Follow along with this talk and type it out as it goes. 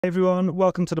Hey everyone,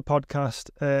 welcome to the podcast.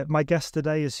 My guest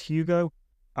today is Hugo,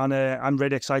 and I'm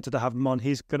really excited to have him on.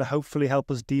 He's going to hopefully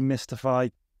help us demystify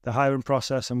the hiring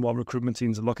process and what recruitment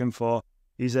teams are looking for.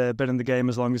 He's been in the game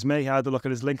as long as me. I had to look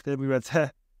at his LinkedIn. We went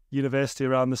to university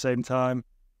around the same time,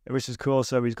 which is cool.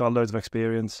 So he's got loads of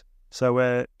experience.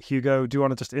 So Hugo, do you want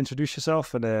to just introduce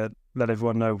yourself and let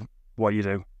everyone know what you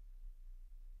do?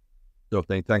 Sure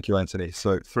thing. Thank you, Anthony.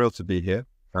 So thrilled to be here.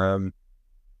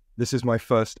 This is my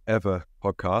first ever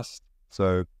podcast,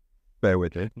 so bear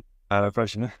with me.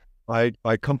 Impression. I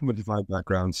come from a design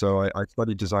background, so I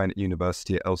studied design at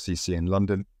university at LCC in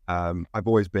London. I've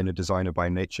always been a designer by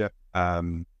nature.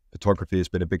 Photography has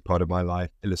been a big part of my life.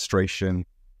 Illustration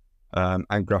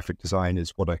and graphic design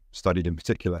is what I studied in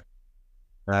particular.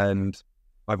 And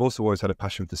I've also always had a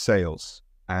passion for sales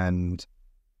and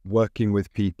working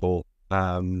with people.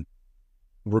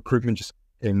 Recruitment just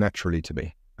came naturally to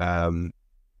me.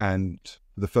 And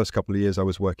the first couple of years I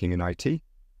was working in IT. It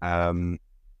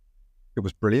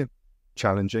was brilliant,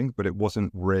 challenging, but it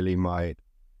wasn't really my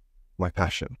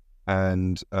passion.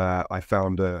 And I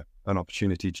found an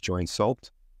opportunity to join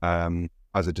Salt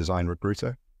as a design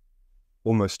recruiter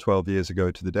almost 12 years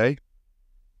ago to the day.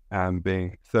 And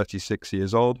being 36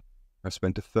 years old, I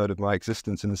spent a third of my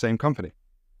existence in the same company.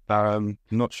 I'm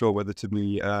not sure whether to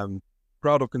be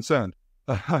proud or concerned.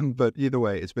 But either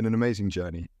way, it's been an amazing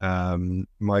journey.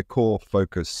 My core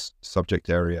focus subject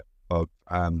area of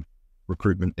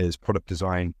recruitment is product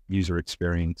design, user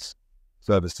experience,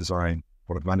 service design,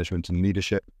 product management and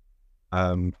leadership,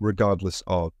 regardless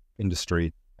of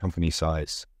industry, company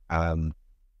size. I'm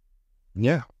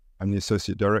the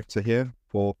associate director here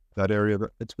for that area of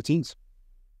expertise.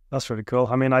 That's really cool.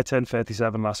 I mean, I turned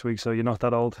 37 last week, so you're not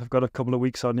that old. I've got a couple of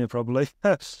weeks on you probably.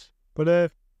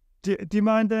 But do you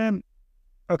mind...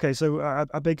 Okay, so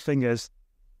a big thing is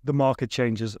the market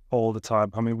changes all the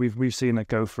time. I mean, we've seen it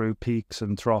go through peaks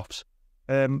and troughs.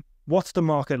 What's the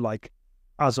market like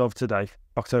as of today,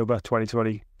 October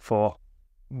 2024?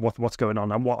 What's going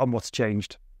on and what's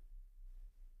changed?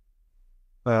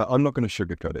 I'm not going to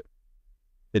sugarcoat it.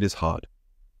 It is hard.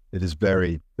 It is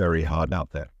very, very hard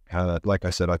out there. Like I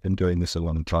said, I've been doing this a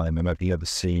long time, and I've never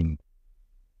seen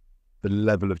the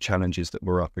level of challenges that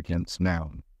we're up against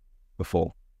now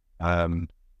before.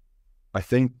 I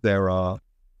think there are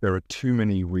too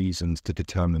many reasons to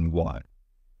determine why.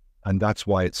 And that's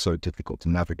why it's so difficult to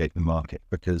navigate the market,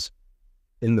 because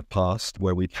in the past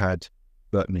where we've had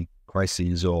certainly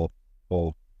crises or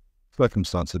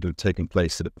circumstances that have taken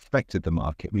place that have affected the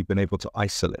market, we've been able to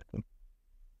isolate them.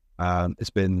 It's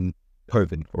been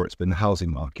COVID, or it's been the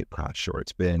housing market crash, or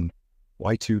it's been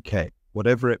Y2K,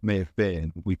 whatever it may have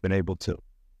been, we've been able to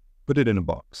put it in a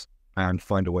box and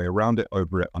find a way around it,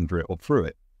 over it, under it, or through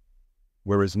it.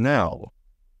 Whereas now,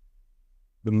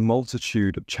 the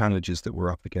multitude of challenges that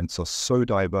we're up against are so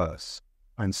diverse,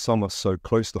 and some are so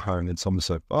close to home and some are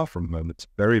so far from home. It's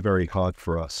very, very hard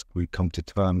for us. We come to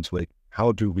terms with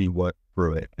how do we work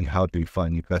through it and how do we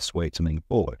find the best way to move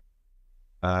forward.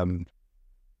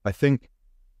 I think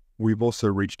we've also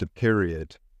reached a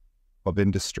period of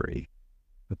industry,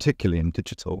 particularly in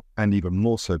digital, and even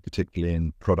more so particularly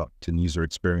in product and user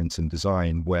experience and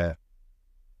design, where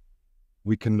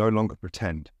we can no longer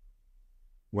pretend.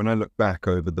 When I look back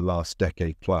over the last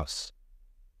decade plus,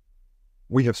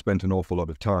 we have spent an awful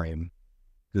lot of time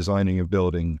designing and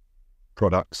building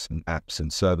products and apps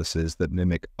and services that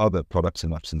mimic other products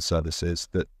and apps and services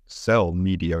that sell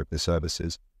mediocre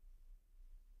services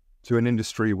to an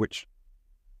industry which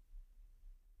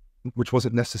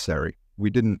wasn't necessary. We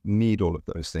didn't need all of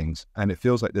those things. And it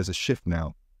feels like there's a shift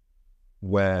now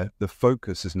where the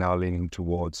focus is now leaning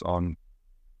towards on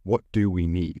what do we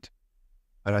need?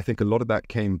 And I think a lot of that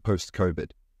came post-COVID.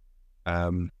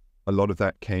 A lot of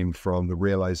that came from the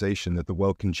realization that the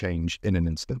world can change in an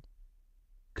instant.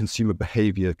 Consumer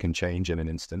behavior can change in an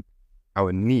instant.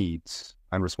 Our needs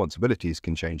and responsibilities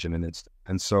can change in an instant.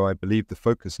 And so I believe the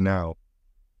focus now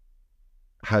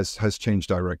has changed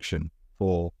direction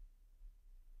for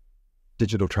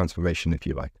digital transformation, if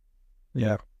you like.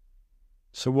 Yeah.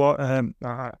 So what? I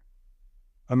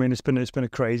mean, it's been a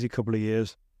crazy couple of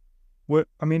years.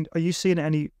 Are you seeing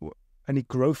any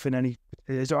growth in any?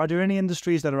 Are there any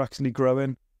industries that are actually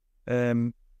growing?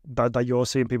 That you're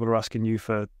seeing people are asking you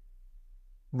for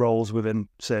roles within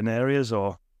certain areas,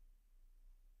 or?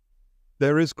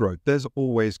 There is growth. There's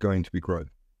always going to be growth.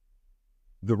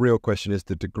 The real question is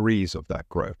the degrees of that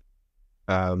growth.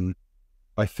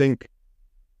 I think,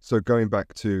 so going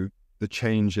back to the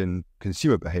change in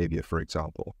consumer behavior, for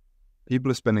example, people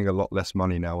are spending a lot less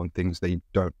money now on things they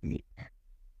don't need.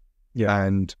 Yeah.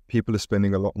 And people are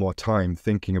spending a lot more time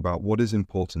thinking about what is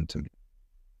important to me.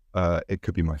 It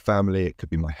could be my family. It could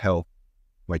be my health,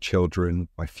 my children,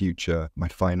 my future, my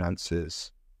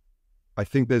finances. I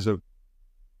think there's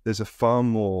a far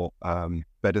more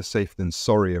better safe than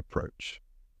sorry approach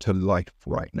to life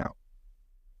right now.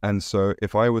 And so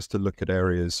if I was to look at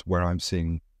areas where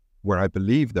I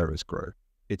believe there is growth,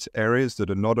 it's areas that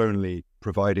are not only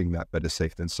providing that better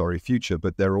safe than sorry future,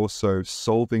 but they're also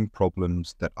solving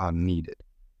problems that are needed,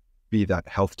 be that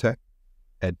health tech,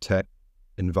 ed tech,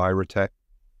 envirotech,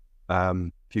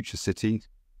 future cities,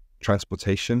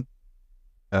 transportation.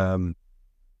 But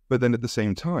then at the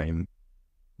same time,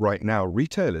 right now,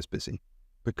 retail is busy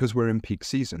because we're in peak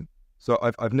season. So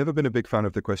I've never been a big fan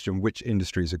of the question which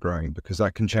industries are growing, because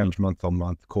that can change month on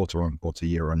month, quarter on quarter,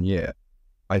 year on year.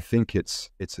 I think it's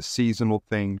a seasonal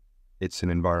thing, it's an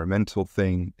environmental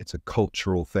thing, it's a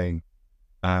cultural thing.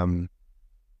 But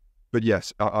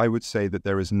yes, I would say that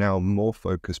there is now more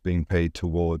focus being paid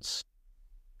towards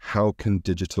how can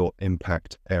digital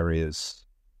impact areas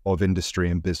of industry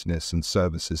and business and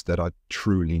services that are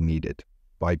truly needed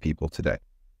by people today.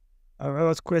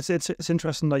 It's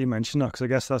interesting that you mentioned that, because I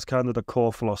guess that's kind of the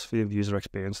core philosophy of user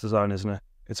experience design, isn't it?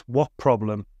 It's what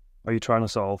problem are you trying to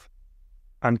solve?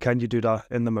 And can you do that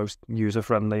in the most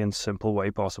user-friendly and simple way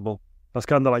possible? That's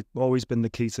kind of like always been the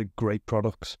key to great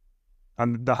products.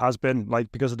 And that has been,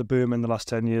 like, because of the boom in the last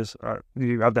 10 years, I've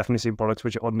definitely seen products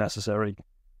which are unnecessary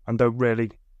and don't really,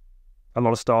 a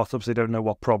lot of startups, they don't know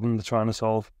what problem they're trying to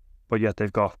solve, but yet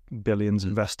they've got billions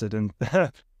invested in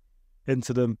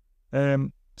into them.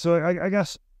 So I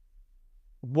guess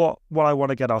what I want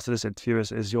to get out of this interview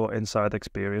is your inside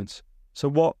experience. So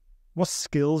what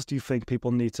skills do you think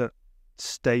people need to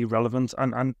stay relevant,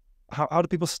 and how do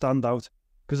people stand out?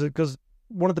 Because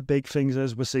one of the big things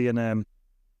is we're seeing,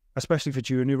 especially for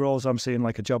junior roles, I'm seeing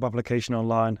like a job application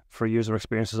online for a user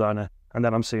experience designer, and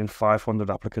then I'm seeing 500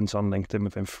 applicants on LinkedIn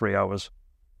within 3 hours,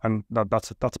 and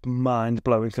that's mind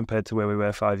blowing compared to where we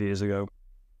were 5 years ago.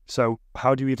 So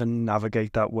how do you even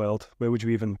navigate that world? Where would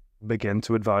you even begin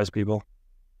to advise people?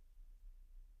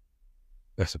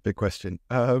 That's a big question.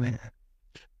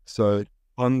 So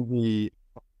on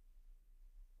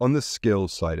the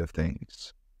skills side of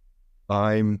things,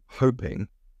 I'm hoping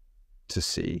to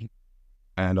see,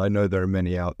 and I know there are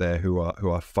many out there who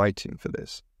are fighting for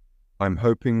this, I'm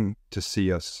hoping to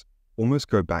see us almost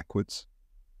go backwards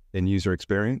in user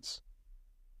experience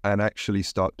and actually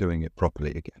start doing it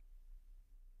properly again.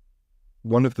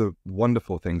 One of the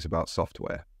wonderful things about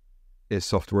software is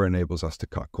software enables us to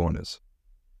cut corners.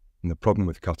 And the problem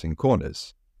with cutting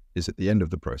corners is at the end of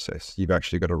the process, you've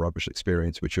actually got a rubbish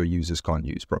experience which your users can't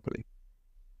use properly.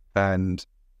 And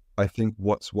I think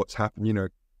what's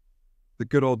happened, the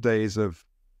good old days of,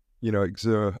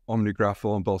 Xur,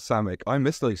 OmniGraffle, and Balsamic, I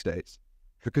miss those days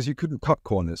because you couldn't cut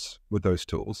corners with those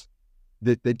tools.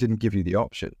 They didn't give you the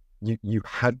option. You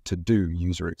had to do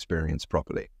user experience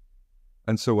properly.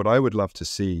 And so what I would love to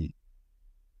see,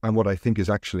 and what I think is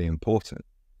actually important,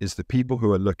 is the people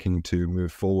who are looking to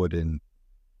move forward in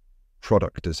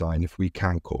product design, if we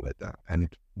can call it that.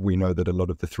 And we know that a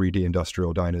lot of the 3D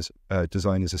industrial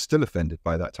designers are still offended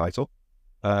by that title,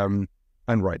 and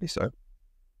rightly so.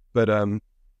 But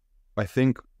I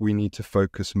think we need to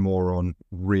focus more on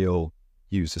real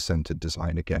user-centered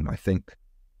design again. I think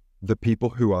the people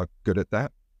who are good at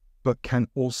that, but can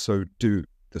also do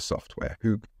the software,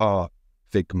 who are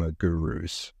Figma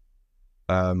gurus,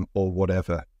 or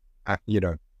whatever,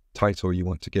 title you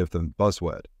want to give them,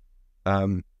 buzzword.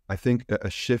 I think a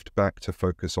shift back to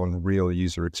focus on real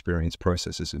user experience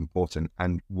process is important.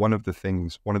 And one of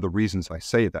the reasons I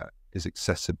say that is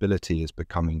accessibility is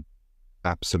becoming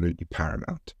absolutely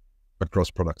paramount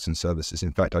across products and services.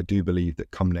 In fact, I do believe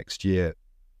that come next year,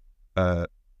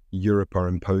 Europe are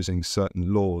imposing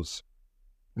certain laws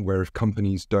where if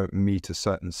companies don't meet a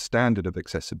certain standard of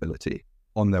accessibility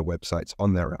on their websites,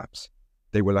 on their apps,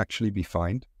 they will actually be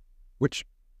fined, which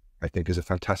I think is a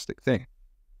fantastic thing.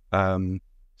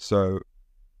 So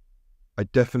I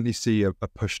definitely see a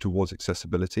push towards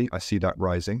accessibility. I see that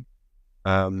rising.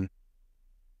 The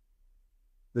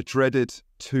dreaded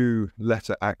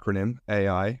 2-letter acronym,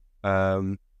 AI,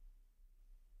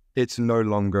 it's no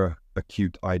longer a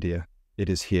cute idea. It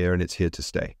is here and it's here to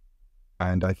stay.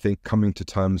 And I think coming to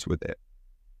terms with it,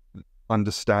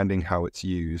 understanding how it's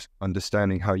used,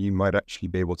 understanding how you might actually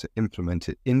be able to implement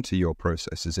it into your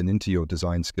processes and into your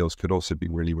design skills could also be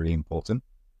really, really important.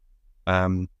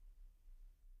 And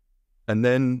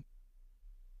then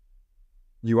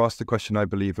you asked the question, I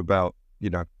believe, about,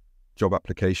 job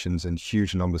applications and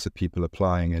huge numbers of people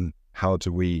applying, and how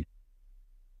do we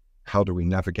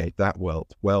navigate that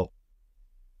world? Well,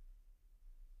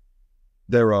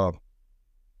 there are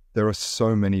there are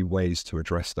so many ways to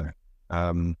address that.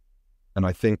 And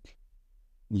I think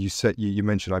you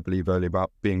mentioned, I believe earlier,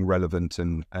 about being relevant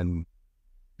and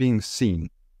being seen,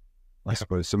 I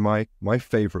suppose. So my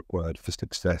favorite word for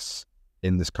success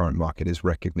in this current market is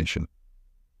recognition.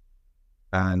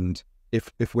 And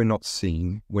if we're not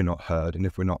seen, we're not heard. And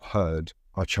if we're not heard,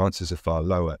 our chances are far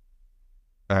lower.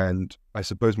 And I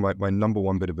suppose my number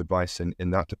one bit of advice in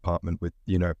that department with,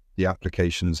 the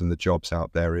applications and the jobs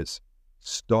out there is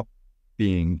stop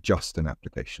being just an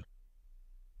application.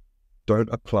 Don't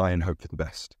apply and hope for the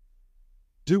best.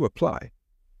 Do apply,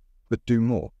 but do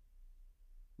more.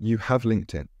 You have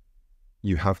LinkedIn.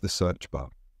 You have the search bar.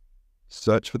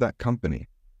 Search for that company.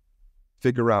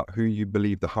 Figure out who you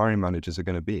believe the hiring managers are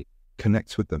going to be.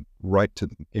 Connect with them. Write to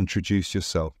them. Introduce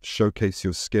yourself. Showcase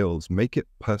your skills. Make it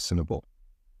personable.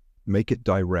 Make it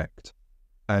direct.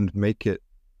 And make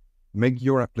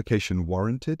your application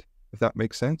warranted, if that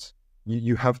makes sense.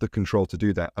 You have the control to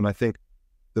do that. And I think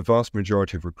the vast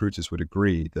majority of recruiters would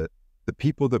agree that the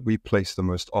people that we place the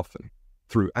most often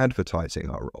through advertising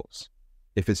our roles,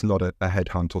 if it's not a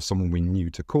headhunt or someone we knew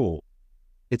to call,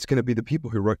 it's going to be the people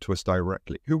who wrote to us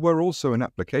directly, who were also an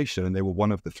application, and they were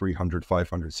one of the 300,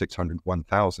 500, 600,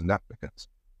 1,000 applicants.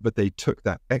 But they took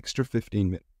that extra 15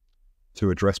 minutes to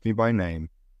address me by name,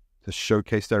 to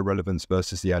showcase their relevance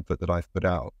versus the advert that I've put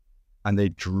out. And they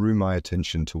drew my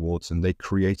attention towards, and they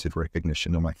created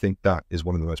recognition. And I think that is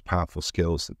one of the most powerful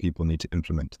skills that people need to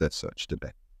implement to their search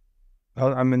today.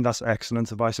 I mean, that's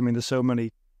excellent advice. I mean, there's so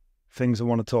many things I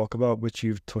want to talk about, which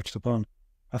you've touched upon.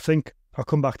 I think I'll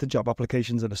come back to job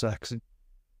applications in a sec.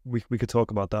 We could talk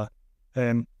about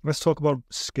that. Let's talk about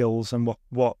skills and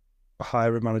what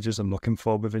hiring managers are looking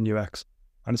for within UX.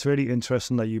 And it's really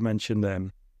interesting that you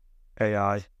mentioned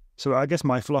AI. So I guess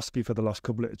my philosophy for the last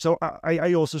couple of... So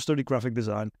I also studied graphic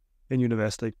design in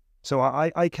university. So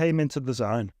I came into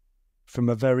design from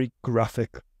a very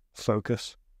graphic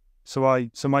focus. So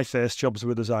my first jobs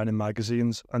were designing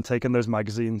magazines and taking those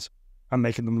magazines and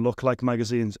making them look like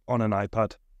magazines on an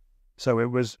iPad. So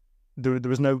it was, there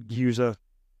was no user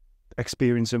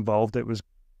experience involved. It was,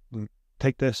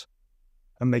 take this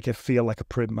and make it feel like a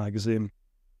print magazine.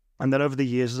 And then over the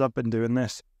years, as I've been doing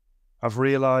this, I've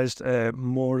realized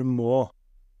more and more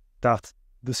that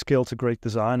the skill to great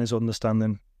design is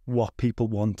understanding what people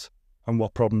want and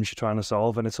what problems you're trying to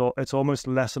solve. And it's almost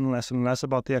less and less and less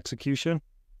about the execution.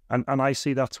 And I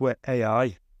see that's where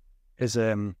AI is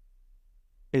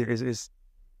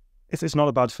it's not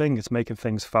a bad thing. It's making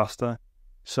things faster.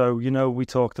 So, we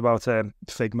talked about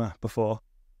Figma before.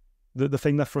 The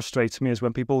thing that frustrates me is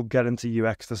when people get into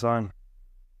UX design,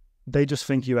 they just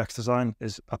think UX design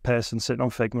is a person sitting on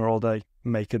Figma all day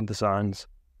making designs.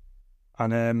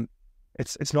 And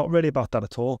it's not really about that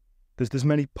at all. There's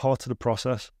many parts of the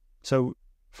process. So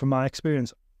from my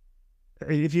experience,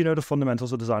 if you know the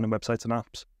fundamentals of designing websites and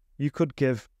apps, you could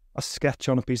give a sketch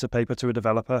on a piece of paper to a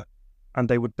developer and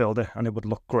they would build it and it would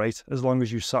look great as long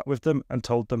as you sat with them and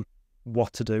told them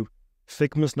what to do.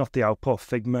 Figma's not the output.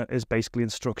 Figma is basically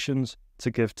instructions to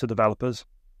give to developers.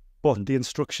 But the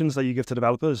instructions that you give to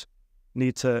developers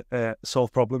need to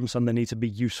solve problems and they need to be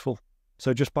useful.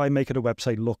 So just by making a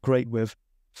website look great with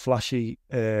flashy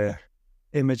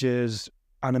images,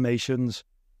 animations,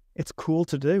 it's cool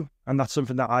to do. And that's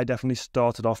something that I definitely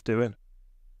started off doing.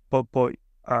 But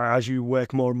as you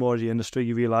work more and more in the industry,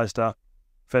 you realize that,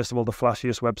 first of all, the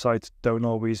flashiest websites don't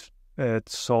always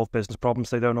solve business problems.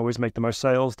 They don't always make the most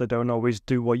sales. They don't always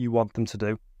do what you want them to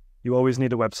do. You always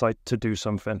need a website to do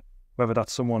something, whether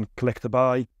that's someone click to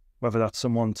buy, whether that's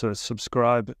someone to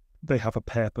subscribe. They have a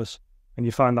purpose. And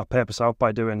you find that purpose out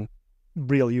by doing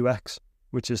real UX,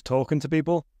 which is talking to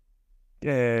people,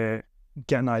 getting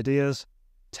ideas,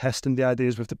 testing the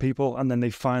ideas with the people, and then they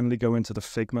finally go into the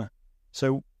Figma.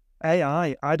 So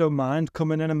AI, I don't mind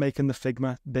coming in and making the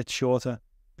Figma a bit shorter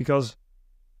because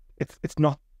it's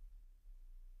not...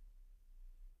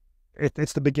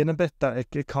 It's the beginner bit that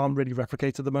it can't really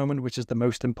replicate at the moment, which is the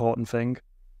most important thing.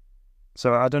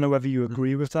 So I don't know whether you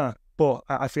agree with that, but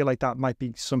I feel like that might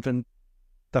be something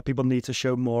that people need to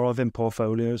show more of in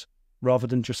portfolios rather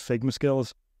than just Figma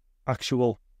skills.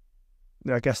 Actual,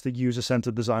 I guess, the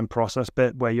user-centered design process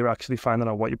bit where you're actually finding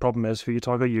out what your problem is, who your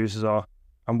target users are,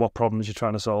 and what problems you're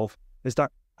trying to solve. Is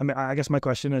that, I guess my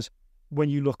question is,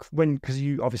 because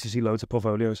you obviously see loads of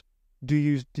portfolios, do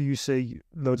you see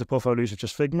loads of portfolios with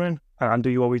just Figma in? And do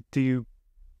you,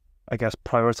 I guess,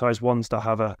 prioritize ones that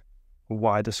have a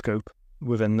wider scope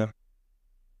within them?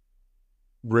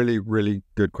 Really, really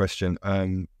good question.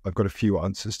 I've got a few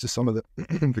answers to some of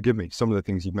the, some of the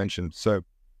things you've mentioned. So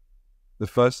the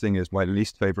first thing is my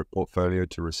least favorite portfolio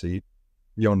to receive.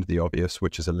 beyond the obvious,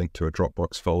 which is a link to a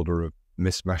Dropbox folder of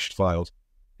mismatched files,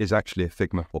 is actually a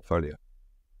Figma portfolio.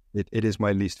 It is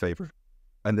my least favorite.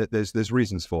 And there's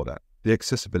reasons for that. The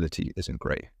accessibility isn't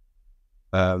great.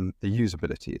 The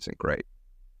usability isn't great.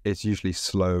 It's usually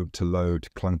slow to load,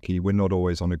 clunky. We're not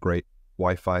always on a great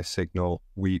Wi-Fi signal.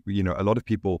 A lot of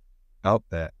people out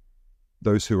there,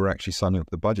 those who are actually signing up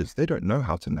the budgets, they don't know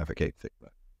how to navigate Figma.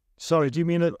 Sorry, do you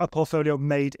mean a portfolio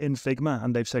made in Figma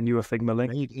and they've sent you a Figma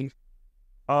link?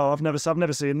 Oh, I've never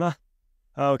seen that.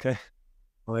 Oh, okay.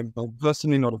 I'm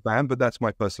personally not a fan, but that's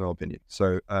my personal opinion.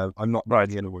 So I'm not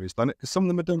writing anyone who's done it, because some of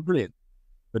them are done brilliant,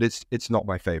 but it's not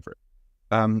my favorite.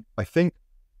 I think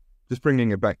just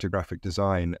bringing it back to graphic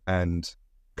design and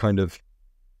kind of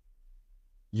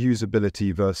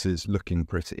usability versus looking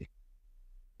pretty,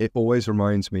 it always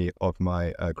reminds me of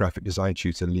my graphic design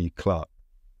tutor, Lee Clark.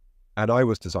 And I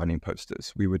was designing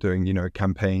posters. We were doing,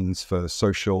 campaigns for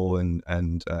social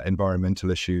and environmental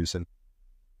issues. And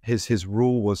his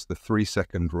rule was the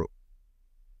 3-second rule.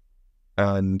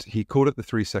 And he called it the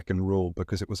 3-second rule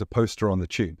because it was a poster on the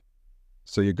tube.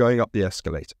 So you're going up the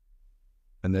escalator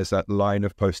and there's that line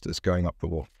of posters going up the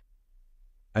wall.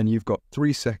 And you've got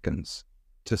 3 seconds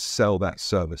to sell that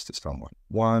service to someone.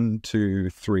 1, 2,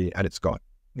 3, and it's gone.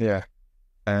 Yeah.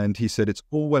 And he said it's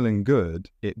all well and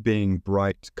good, it being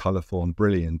bright, colorful, and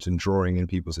brilliant and drawing in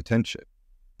people's attention.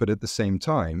 But at the same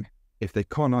time, if they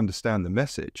can't understand the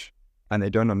message and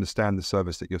they don't understand the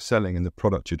service that you're selling and the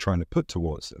product you're trying to put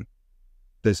towards them,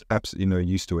 there's absolutely no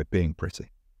use to it being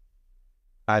pretty.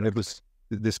 And it was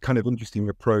this kind of interesting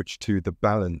approach to the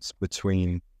balance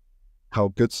between how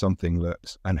good something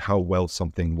looks and how well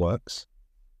something works.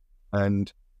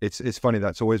 And it's funny,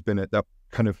 that's always been that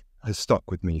kind of has stuck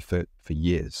with me for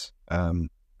years, and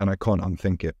I can't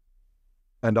unthink it.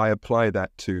 And I apply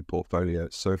that to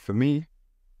portfolios. So for me,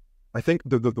 I think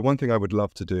the one thing I would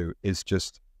love to do is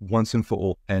just once and for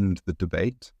all end the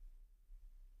debate.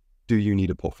 Do you need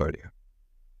a portfolio?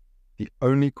 The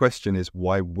only question is,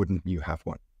 why wouldn't you have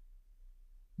one?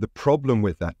 The problem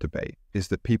with that debate is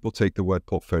that people take the word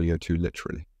portfolio too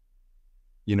literally.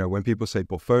 When people say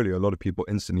portfolio, a lot of people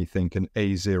instantly think an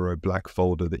A0 black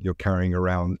folder that you're carrying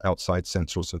around outside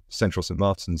Central St.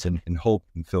 Martin's in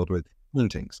Holborn filled with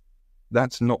paintings.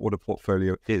 That's not what a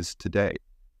portfolio is today.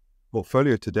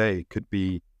 Portfolio today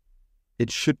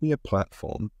it should be a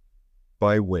platform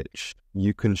by which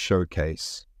you can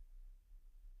showcase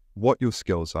what your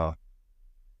skills are,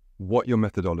 what your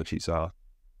methodologies are,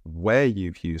 where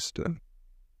you've used them,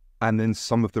 and then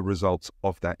some of the results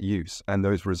of that use. And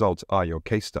those results are your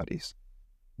case studies,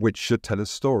 which should tell a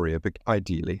story,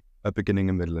 ideally, a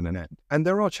beginning, a middle, and an end. And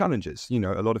there are challenges. A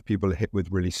lot of people are hit with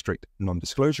really strict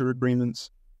non-disclosure agreements.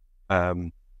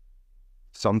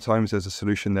 Sometimes there's a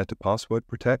solution there to password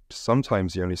protect.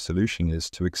 Sometimes the only solution is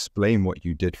to explain what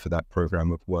you did for that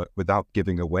program of work without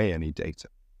giving away any data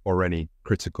or any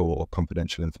critical or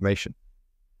confidential information.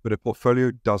 But a portfolio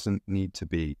doesn't need to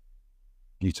be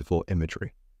beautiful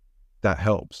imagery. That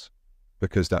helps,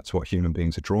 because that's what human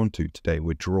beings are drawn to today.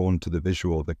 We're drawn to the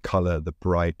visual, the color, the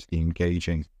bright, the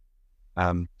engaging.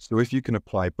 So if you can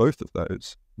apply both of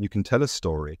those, you can tell a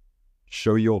story,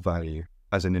 show your value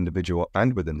as an individual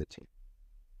and within the team,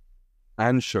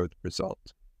 and show the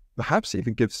result. Perhaps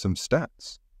even give some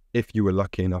stats if you were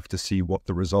lucky enough to see what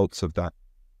the results of that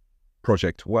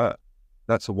project were.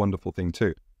 That's a wonderful thing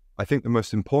too. I think the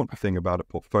most important thing about a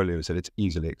portfolio is that it's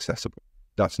easily accessible.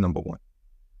 That's number one.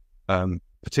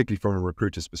 Particularly from a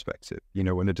recruiter's perspective.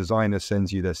 When a designer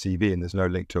sends you their CV and there's no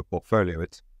link to a portfolio,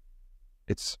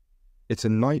 it's a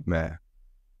nightmare,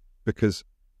 because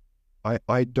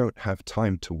I don't have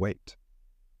time to wait.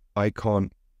 I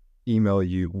can't email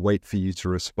you, wait for you to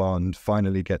respond,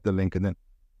 finally get the link, and then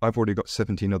I've already got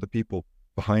 17 other people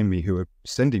behind me who are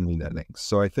sending me their links.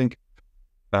 So I think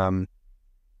the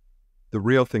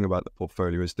real thing about the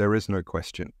portfolio is there is no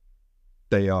question.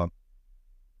 They are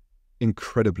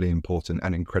incredibly important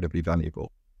and incredibly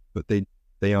valuable, but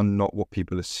they are not what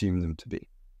people assume them to be.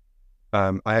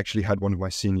 I actually had one of my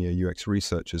senior UX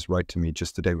researchers write to me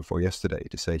just the day before yesterday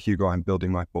to say, Hugo, I'm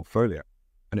building my portfolio.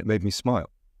 And it made me smile,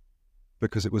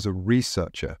 because it was a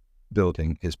researcher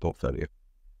building his portfolio.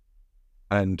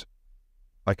 And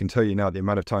I can tell you now, the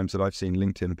amount of times that I've seen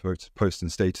LinkedIn posts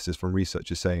and statuses from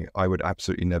researchers saying, I would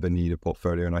absolutely never need a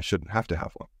portfolio and I shouldn't have to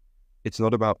have one. It's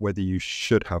not about whether you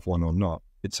should have one or not.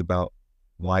 It's about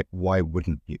why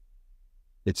wouldn't you?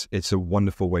 It's a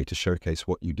wonderful way to showcase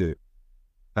what you do.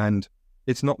 And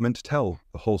it's not meant to tell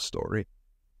the whole story.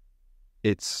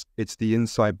 It's the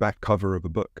inside back cover of a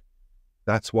book.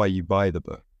 That's why you buy the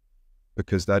book,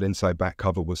 because that inside back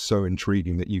cover was so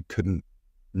intriguing that you couldn't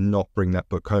not bring that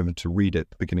book home and to read it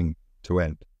beginning to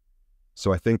end.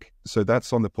 So I think, so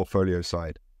that's on the portfolio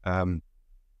side.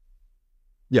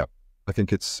 Yeah, I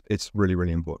think it's really,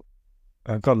 really important.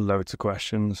 I've got loads of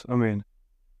questions. I mean,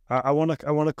 I want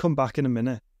to come back in a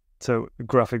minute to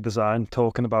graphic design,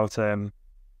 talking about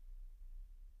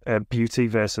beauty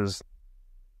versus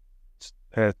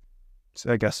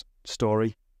I guess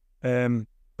story,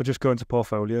 but just going to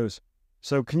portfolios.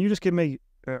 So can you just give me,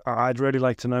 I'd really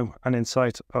like to know an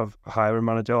insight of a hiring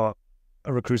manager or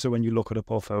a recruiter when you look at a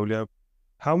portfolio.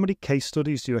 How many case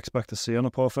studies do you expect to see on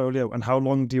a portfolio, and how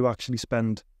long do you actually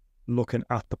spend looking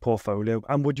at the portfolio?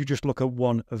 And would you just look at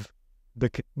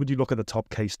would you look at the top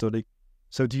case study?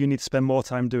 So do you need to spend more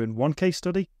time doing one case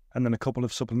study and then a couple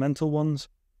of supplemental ones?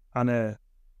 And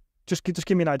just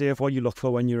give me an idea of what you look for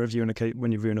when you're reviewing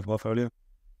a portfolio.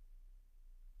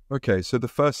 Okay, so the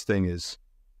first thing is,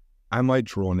 am I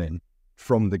drawn in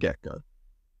from the get-go?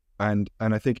 And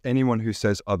I think anyone who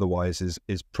says otherwise is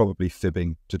probably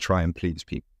fibbing to try and please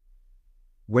people.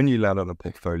 When you land on a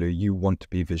portfolio, you want to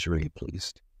be visually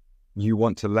pleased. You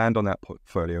want to land on that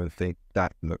portfolio and think,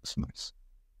 that looks nice.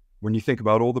 When you think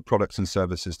about all the products and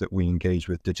services that we engage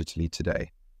with digitally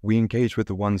today, we engage with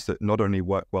the ones that not only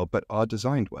work well, but are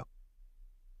designed well.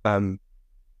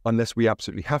 Unless we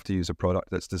absolutely have to use a product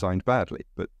that's designed badly,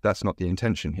 but that's not the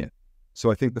intention here. So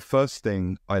I think the first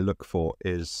thing I look for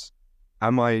is,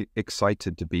 am I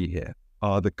excited to be here?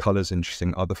 Are the colors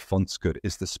interesting? Are the fonts good?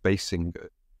 Is the spacing good?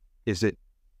 Is it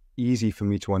easy for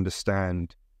me to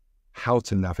understand how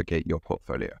to navigate your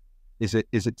portfolio? Is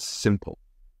it simple?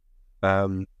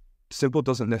 Simple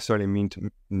doesn't necessarily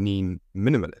mean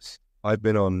minimalist. I've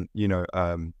been on,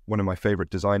 one of my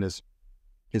favorite designers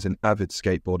is an avid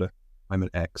skateboarder. I'm an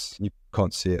ex. You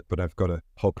can't see it, but I've got a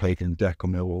whole Plagan deck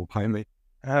on my wall behind me.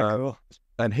 Cool.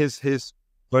 And his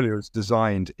portfolio is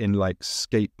designed in like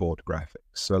skateboard graphics,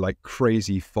 so like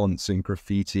crazy fonts and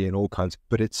graffiti and all kinds,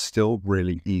 but it's still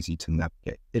really easy to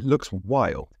navigate. It looks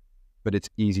wild, but it's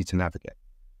easy to navigate.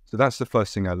 So that's the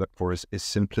first thing I look for is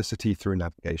simplicity through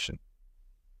navigation.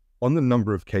 On the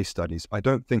number of case studies, I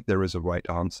don't think there is a right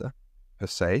answer per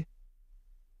se.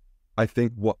 I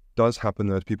think what does happen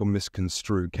though is people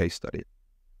misconstrue case study.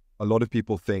 A lot of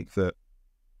people think that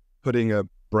putting a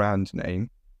brand name,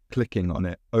 clicking on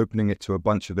it, opening it to a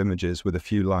bunch of images with a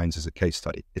few lines is a case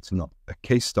study. It's not. A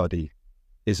case study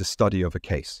is a study of a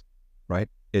case, right?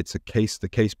 It's a case, the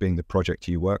case being the project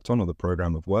you worked on or the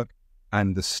program of work,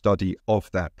 and the study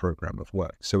of that program of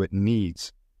work. So it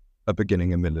needs a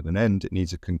beginning, a middle, and an end. It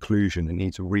needs a conclusion. It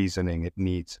needs reasoning. It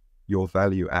needs your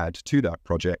value add to that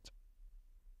project.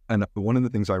 And one of the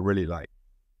things I really like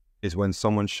is when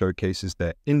someone showcases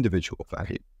their individual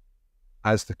value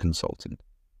as the consultant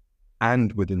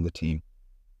and within the team.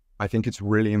 I think it's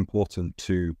really important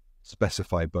to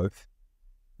specify both,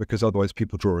 because otherwise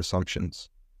people draw assumptions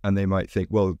and they might think,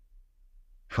 well,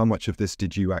 how much of this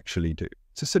did you actually do?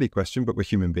 It's a silly question, but we're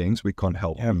human beings. We can't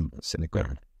help cynical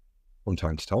from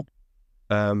time to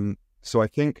time. So I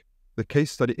think the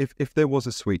case study, if there was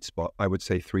a sweet spot, I would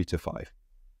say 3 to 5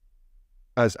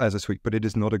 as a sweet, but it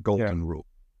is not a golden rule.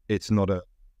 It's not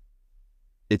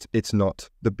it's not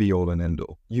the be all and end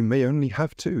all. You may only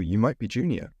have 2. You might be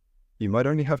junior. You might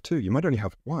only have 2. You might only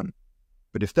have 1.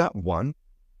 But if that 1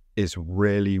 is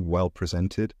really well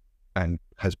presented and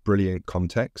has brilliant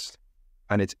context,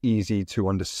 and it's easy to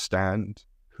understand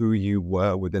who you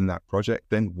were within that project,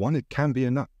 then 1, it can be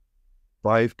enough.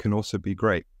 5 can also be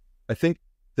great. I think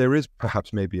there is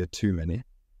perhaps maybe a too many.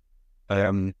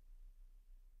 I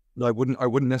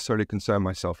wouldn't necessarily concern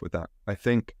myself with that. I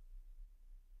think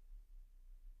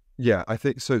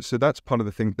so. So that's part of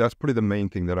the thing. That's probably the main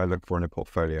thing that I look for in a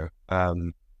portfolio.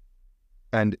 And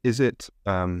is it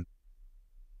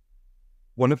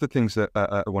one of the things that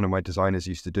one of my designers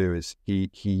used to do is he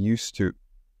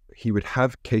would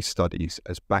have case studies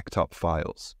as backed up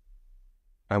files,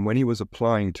 and when he was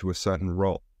applying to a certain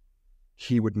role,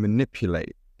 he would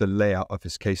manipulate the layout of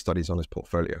his case studies on his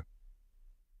portfolio.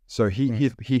 So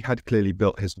he had clearly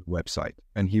built his website,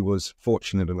 and he was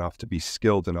fortunate enough to be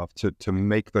skilled enough to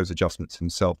make those adjustments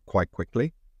himself quite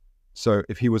quickly. So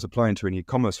if he was applying to an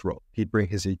e-commerce role, he'd bring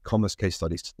his e-commerce case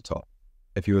studies to the top.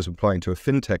 If he was applying to a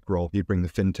fintech role, he'd bring the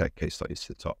fintech case studies to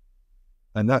the top.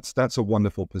 And that's a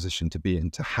wonderful position to be in,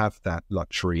 to have that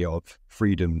luxury of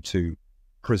freedom to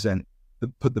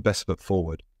put the best foot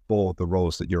forward for the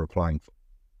roles that you're applying for.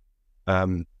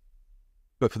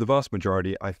 But for the vast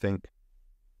majority, I think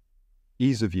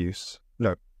ease of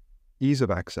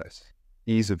access,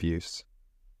 ease of use,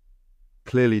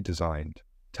 clearly designed,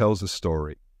 tells a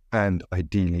story, and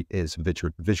ideally is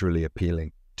visually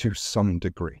appealing to some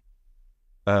degree.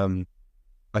 I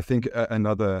think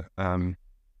another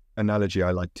analogy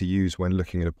I like to use when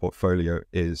looking at a portfolio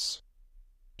is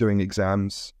doing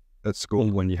exams at school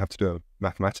when you have to do a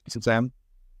mathematics exam.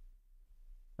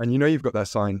 And you've got that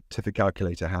scientific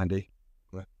calculator handy.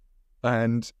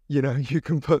 And, you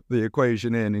can put the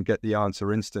equation in and get the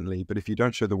answer instantly. But if you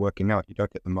don't show the working out, you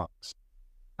don't get the marks.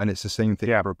 And it's the same thing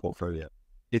for a portfolio.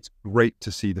 It's great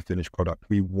to see the finished product.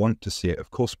 We want to see it. Of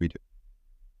course we do.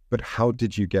 But how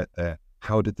did you get there?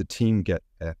 How did the team get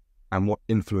there? And what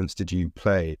influence did you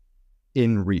play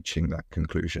in reaching that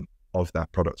conclusion of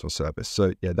that product or service?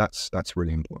 So yeah, that's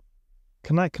really important.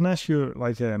 Can I ask you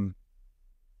like a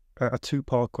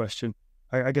two-part question?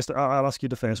 I guess I'll ask you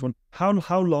the first one.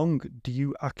 How long do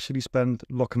you actually spend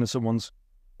looking at someone's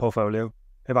portfolio?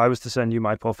 If I was to send you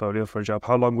my portfolio for a job,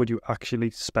 how long would you actually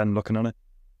spend looking on it?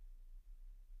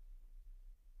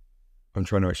 I'm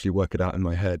trying to actually work it out in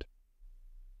my head.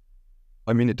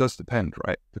 I mean, it does depend,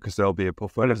 right? Because there'll be a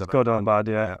portfolio that's good or bad,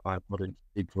 yeah. I'm not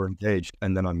intrigued or engaged,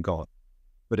 and then I'm gone.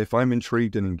 But if I'm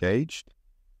intrigued and engaged,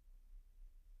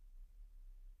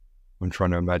 I'm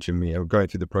trying to imagine me. I'm going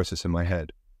through the process in my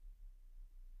head.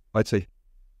 I'd say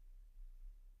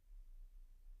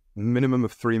minimum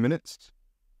of 3 minutes.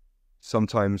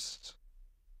 Sometimes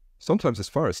as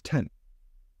far as 10,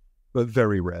 but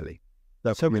very rarely.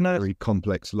 That's very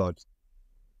complex, large.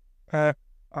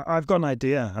 I've got an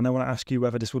idea, and I want to ask you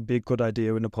whether this would be a good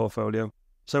idea in a portfolio.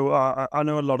 So I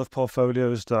know a lot of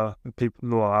portfolios that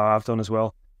people, I've done as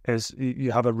well, is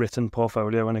you have a written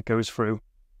portfolio and it goes through,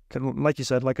 like you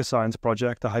said, like a science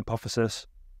project, the hypothesis,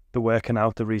 the working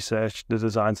out, the research, the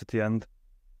designs at the end.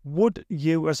 Would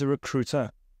you as a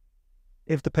recruiter,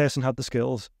 if the person had the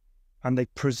skills and they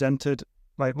presented,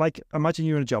 like imagine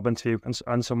you're in a job interview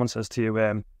and someone says to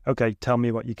you, okay, tell me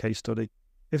about your case study.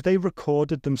 If they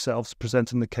recorded themselves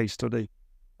presenting the case study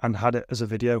and had it as a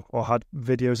video or had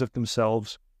videos of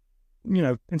themselves,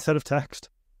 instead of text,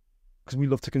 because we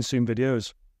love to consume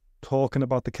videos, talking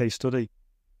about the case study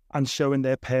and showing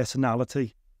their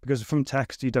personality, because from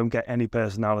text you don't get any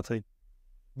personality.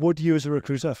 Would you as a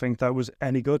recruiter think that was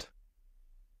any good?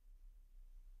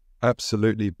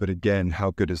 Absolutely, but again,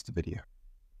 how good is the video,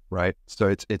 right? So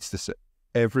it's this,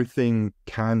 everything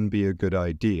can be a good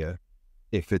idea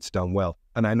if it's done well.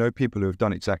 And I know people who have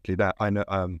done exactly that. I know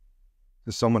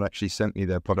someone actually sent me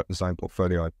their product design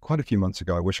portfolio quite a few months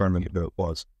ago. I wish I remembered who it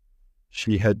was.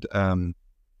 She had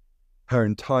her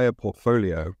entire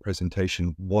portfolio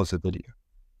presentation was a video,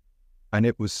 and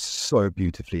it was so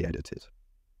beautifully edited.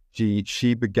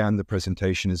 She began the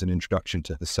presentation as an introduction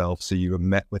to herself. So you were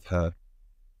met with her,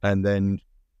 and then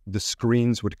the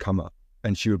screens would come up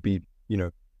and she would be,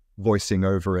 voicing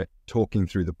over it, talking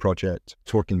through the project,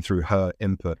 talking through her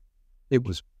input. It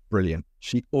was brilliant.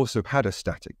 She also had a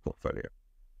static portfolio,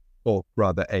 or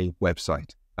rather a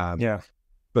website.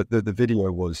 But the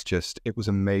video was it was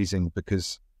amazing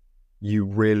because you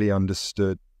really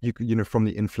understood, from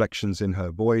the inflections in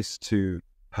her voice to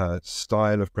her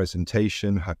style of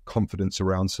presentation, her confidence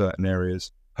around certain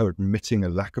areas, her admitting a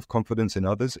lack of confidence in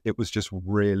others. It was just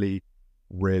really,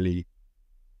 really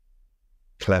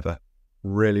clever,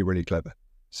 really, really clever.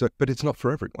 So, but it's not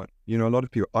for everyone. A lot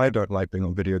of people, I don't like being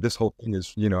on video. This whole thing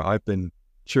is, I've been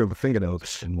chewing my fingernails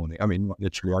this morning. I mean, not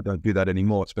literally, I don't do that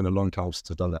anymore. It's been a long time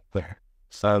since I've done that. But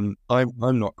I'm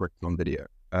not great on video.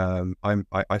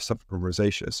 I suffer from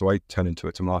rosacea, so I turn into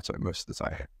a tomato most of the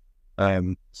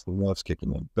time. So the nerves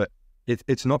kicking in. But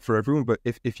it's not for everyone. But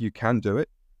if you can do it,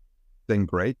 then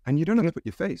great. And you don't have to put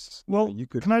your face. Well,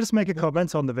 can I just make a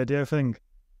comment on the video thing?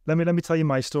 Let me tell you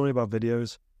my story about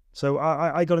videos. So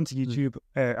I got into YouTube.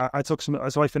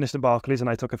 I finished in Barclays and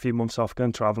I took a few months off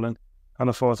going traveling. And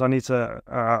I thought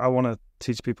I want to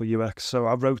teach people UX. So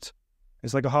I wrote,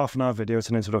 it's like a half-an-hour video. It's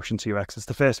an introduction to UX. It's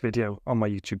the first video on my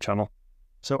YouTube channel.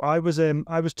 So I was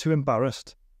too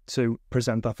embarrassed to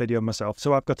present that video myself.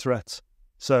 So I've got Tourette's.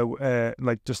 So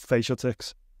just facial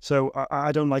tics. So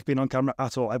I don't like being on camera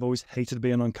at all. I've always hated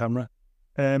being on camera.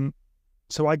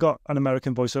 So I got an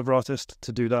American voiceover artist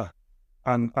to do that.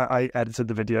 And I edited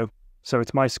the video. So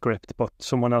it's my script, but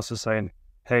someone else is saying,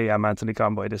 hey, I'm Antony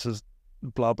Conboy. This is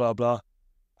blah, blah, blah.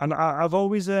 And I've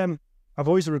always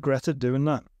regretted doing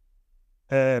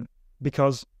that.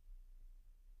 Because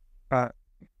I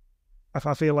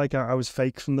feel like I was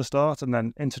fake from the start, and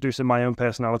then introducing my own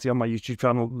personality on my YouTube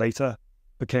channel later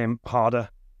became harder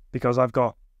because I've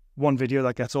got one video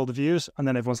that gets all the views, and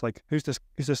then everyone's like, who's this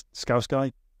Scouse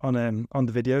guy on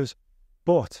the videos?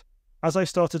 But as I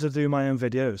started to do my own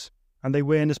videos, and they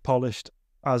weren't as polished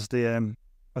as the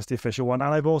official one,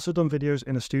 and I've also done videos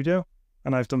in a studio,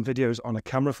 and I've done videos on a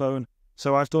camera phone.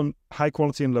 So I've done high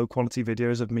quality and low quality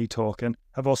videos of me talking.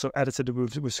 I've also edited it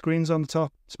with screens on the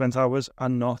top, spent hours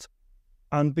and not.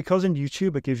 And because in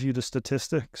YouTube it gives you the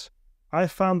statistics, I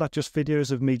found that just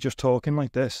videos of me just talking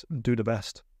like this do the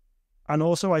best. And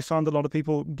also I found a lot of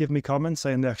people give me comments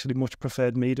saying they actually much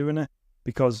preferred me doing it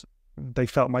because they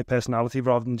felt my personality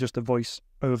rather than just a voice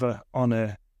over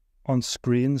on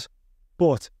screens.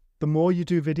 But the more you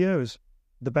do videos,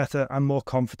 the better and more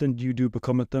confident you do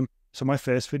become at them. So my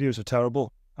first videos are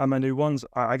terrible, and my new ones,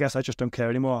 I guess I just don't care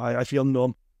anymore. I feel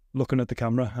numb looking at the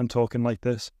camera and talking like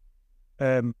this.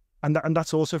 And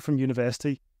that's also from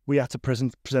university. We had to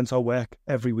present our work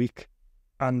every week,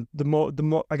 and the more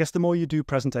I guess the more you do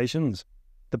presentations,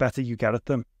 the better you get at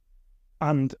them.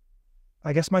 And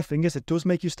I guess my thing is, it does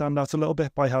make you stand out a little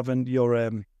bit by having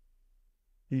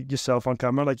yourself on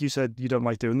camera. Like you said, you don't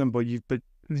like doing them, but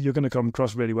you're going to come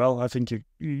across really well. I think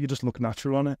you just look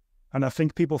natural on it, and I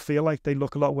think people feel like they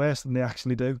look a lot worse than they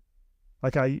actually do.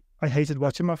 Like I hated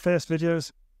watching my first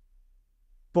videos,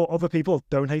 but other people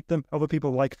don't hate them. Other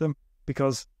people like them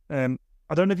because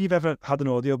I don't know if you've ever had an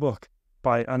audiobook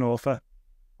by an author,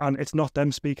 and it's not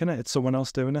them speaking it; it's someone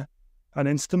else doing it, and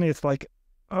instantly it's like,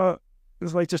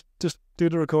 just do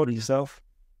the recording yourself.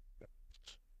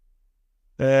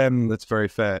 That's very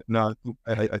fair. No,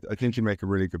 I think you make a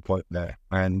really good point there,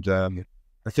 and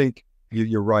I think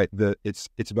you're right that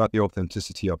it's about the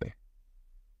authenticity of it.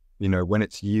 You know, when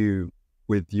it's you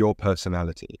with your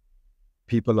personality,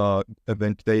 people are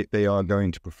they are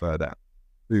going to prefer that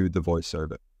to the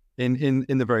voiceover. In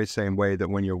the very same way that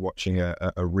when you're watching a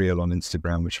reel on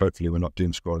Instagram, which hopefully we're not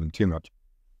doom scrolling too much,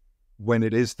 when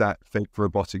it is that fake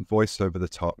robotic voice over the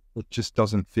top, it just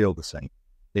doesn't feel the same.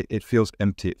 It feels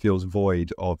empty. It feels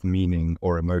void of meaning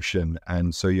or emotion.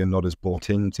 And so you're not as bought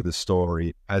into the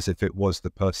story as if it was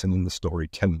the person in the story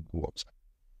telling you what.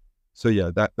 So yeah,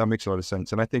 that makes a lot of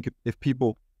sense. And I think if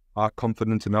people are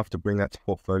confident enough to bring that to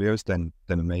portfolios, then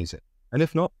amazing. And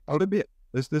if not, so be it.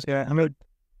 Yeah, I mean,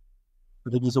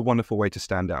 it is a wonderful way to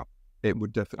stand out. It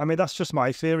would definitely. I mean, that's just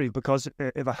my theory, because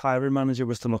if a hiring manager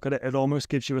was to look at it, it almost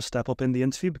gives you a step up in the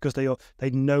interview because they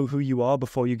know who you are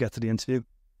before you get to the interview.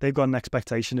 They've got an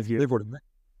expectation of you. They've already met,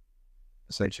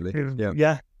 essentially. Yeah.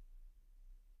 Yeah.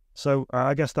 So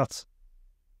I guess that's.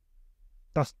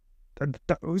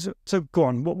 So go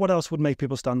on. What else would make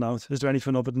people stand out? Is there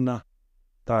anything other than that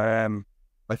I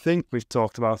think we've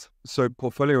talked about? So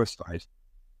portfolio aside,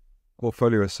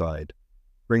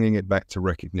 bringing it back to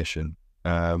recognition.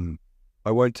 I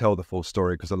won't tell the full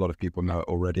story because a lot of people know it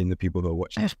already, and the people that are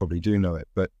watching this probably do know it.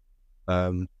 But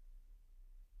I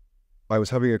was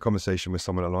having a conversation with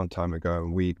someone a long time ago,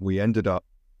 and we ended up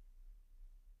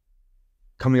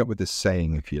coming up with this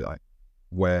saying, if you like,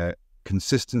 where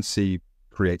consistency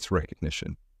creates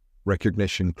recognition,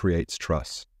 recognition creates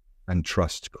trust, and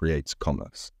trust creates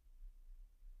commerce.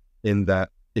 In that,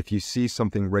 if you see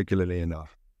something regularly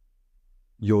enough,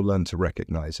 you'll learn to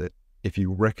recognize it. If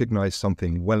you recognize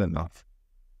something well enough,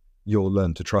 you'll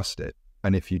learn to trust it.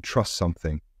 And if you trust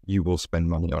something, you will spend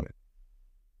money on it.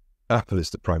 Apple is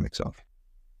the prime example.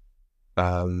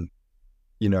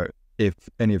 You know, if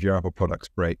any of your Apple products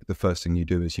break, the first thing you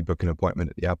do is you book an appointment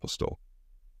at the Apple store,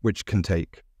 which can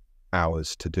take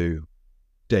hours to do,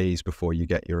 days before you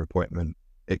get your appointment.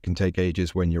 It can take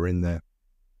ages when you're in there.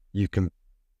 You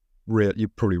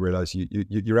probably realize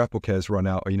your Apple Care's run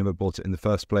out, or you never bought it in the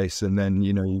first place, and then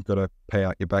you've got to pay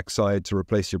out your backside to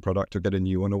replace your product or get a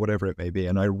new one or whatever it may be.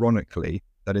 And ironically,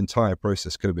 that entire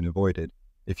process could have been avoided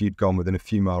if you'd gone within a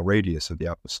few mile radius of the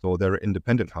Apple store. There are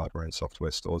independent hardware and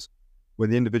software stores where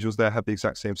the individuals there have the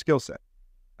exact same skill set,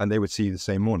 and they would see you the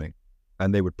same morning,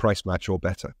 and they would price match or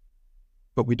better.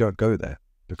 But we don't go there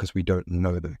because we don't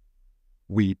know them.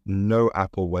 We know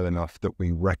Apple well enough that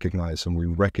we recognize them. We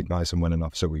recognize them well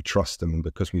enough so we trust them, and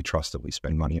because we trust them, we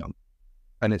spend money on them.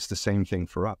 And it's the same thing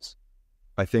for us.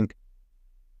 I think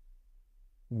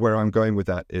where I'm going with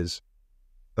that is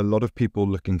a lot of people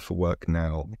looking for work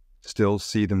now still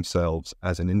see themselves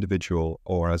as an individual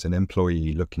or as an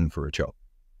employee looking for a job.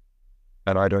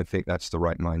 And I don't think that's the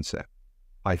right mindset.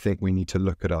 I think we need to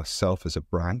look at ourselves as a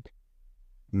brand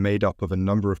made up of a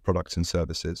number of products and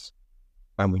services.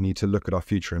 And we need to look at our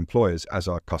future employers as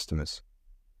our customers.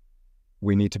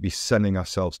 We need to be selling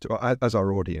ourselves as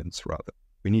our audience, rather.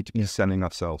 We need to be selling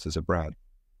ourselves as a brand.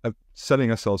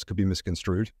 Selling ourselves could be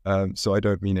misconstrued, so I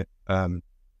don't mean it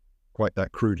quite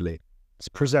that crudely. It's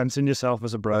presenting yourself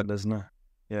as a brand, isn't it?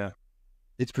 Yeah.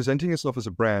 It's presenting yourself as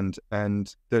a brand,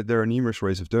 and there are numerous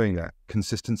ways of doing that.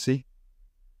 Consistency.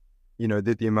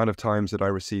 The amount of times that I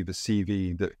receive a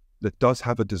CV that does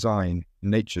have a design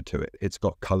nature to it. It's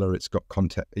got color, it's got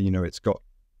content, it's got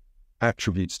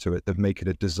attributes to it that make it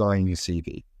a design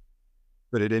CV.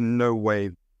 But it in no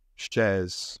way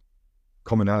shares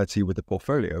commonality with the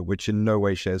portfolio, which in no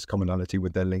way shares commonality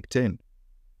with their LinkedIn.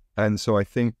 And so I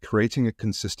think creating a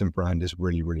consistent brand is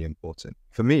really, really important.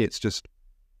 For me, it's just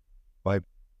my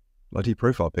bloody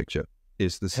profile picture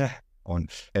is this on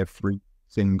every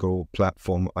single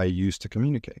platform I use to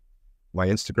communicate. My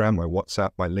Instagram, my WhatsApp,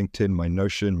 my LinkedIn, my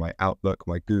Notion, my Outlook,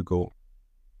 my Google,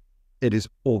 it is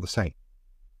all the same.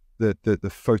 The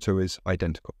photo is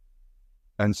identical.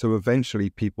 And so eventually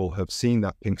people have seen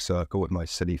that pink circle with my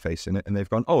silly face in it, and they've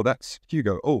gone, oh, that's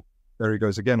Hugo. Oh, there he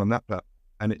goes again on that platform.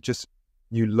 And it just,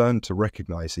 you learn to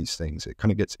recognize these things. It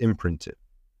kind of gets imprinted.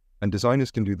 And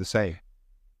designers can do the same.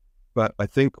 But I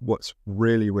think what's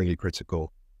really, really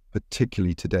critical,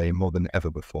 particularly today more than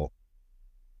ever before,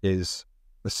 is,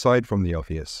 aside from the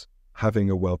obvious, having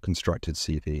a well-constructed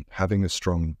CV, having a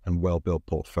strong and well-built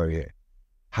portfolio,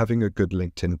 having a good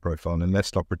LinkedIn profile. And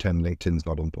let's not pretend LinkedIn's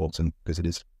not important, because it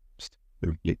is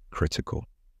absolutely critical.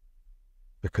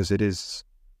 Because it is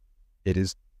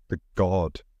the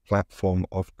God platform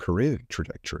of career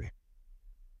trajectory.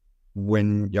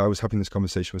 When I was having this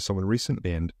conversation with someone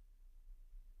recently, and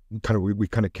we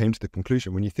kind of came to the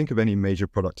conclusion, when you think of any major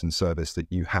product and service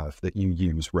that you have, that you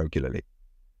use regularly,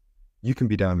 you can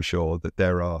be damn sure that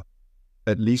there are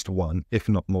at least one, if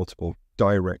not multiple,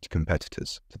 direct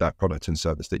competitors to that product and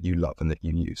service that you love and that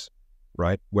you use,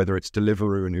 right? Whether it's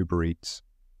Deliveroo and Uber Eats,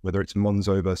 whether it's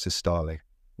Monzo versus Starling,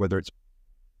 whether it's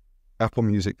Apple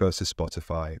Music versus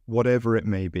Spotify, whatever it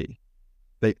may be,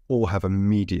 they all have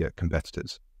immediate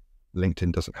competitors.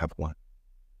 LinkedIn doesn't have one.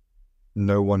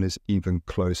 No one is even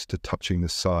close to touching the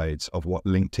sides of what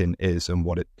LinkedIn is and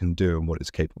what it can do and what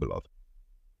it's capable of.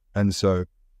 And so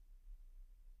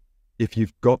if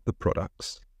you've got the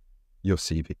products, your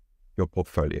CV, your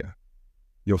portfolio,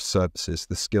 your services,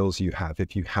 the skills you have,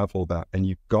 if you have all that and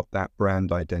you've got that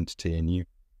brand identity and you've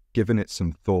given it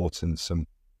some thought and some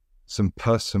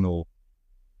personal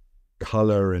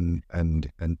color and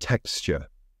texture,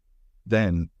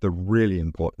 then the really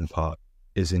important part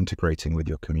is integrating with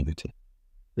your community,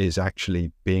 is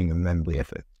actually being a member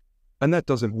of it. And that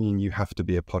doesn't mean you have to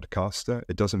be a podcaster.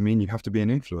 It doesn't mean you have to be an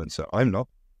influencer. I'm not,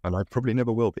 and I probably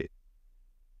never will be.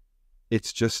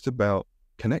 It's just about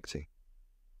connecting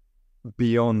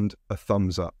beyond a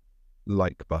thumbs up,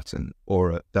 like button,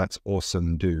 or a that's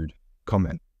awesome dude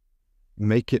comment.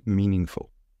 Make it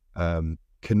meaningful.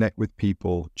 Connect with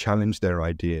people, challenge their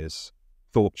ideas,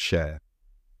 thought share.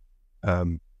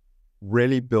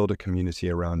 Really build a community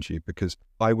around you, because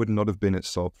I would not have been at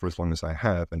Salt for as long as I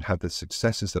have and had the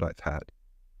successes that I've had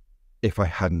if I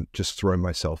hadn't just thrown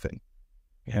myself in.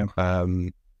 Yeah.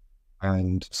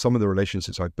 And some of the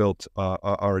relationships I built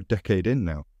are a decade in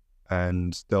now,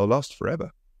 and they'll last forever.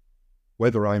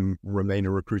 Whether I remain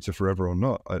a recruiter forever or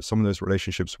not, some of those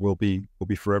relationships will be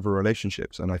forever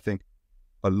relationships. And I think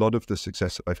a lot of the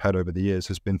success that I've had over the years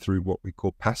has been through what we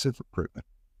call passive recruitment.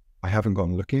 I haven't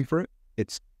gone looking for it.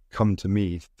 It's come to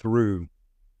me through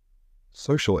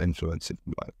social influence, if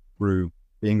you like, through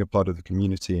being a part of the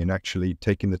community and actually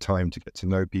taking the time to get to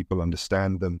know people,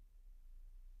 understand them.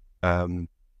 And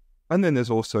then there's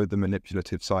also the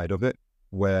manipulative side of it,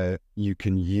 where you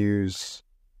can use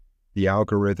the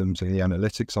algorithms and the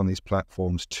analytics on these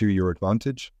platforms to your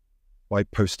advantage by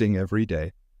posting every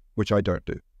day, which I don't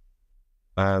do.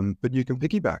 But you can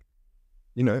piggyback.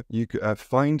 You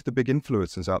find the big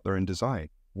influencers out there in design.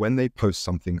 When they post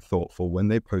something thoughtful, when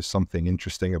they post something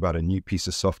interesting about a new piece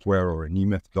of software or a new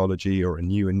methodology or a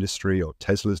new industry, or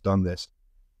Tesla's done this,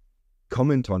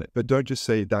 comment on it, but don't just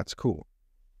say that's cool.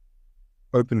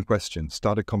 Open question,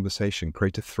 start a conversation,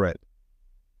 create a thread.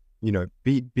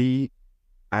 Be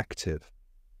active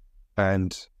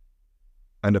and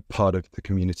a part of the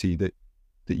community that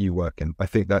you work in. I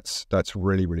think that's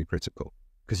really, really critical,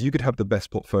 because you could have the best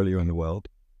portfolio in the world,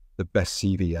 the best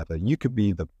CV ever. You could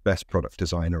be the best product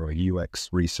designer or UX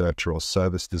researcher or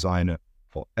service designer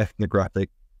or ethnographic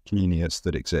genius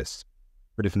that exists.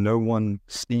 But if no one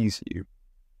sees you,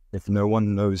 if no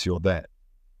one knows you're there,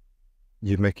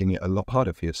 you're making it a lot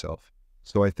harder for yourself.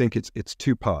 So I think it's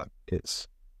two-part. It's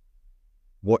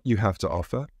what you have to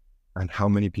offer and how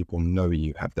many people know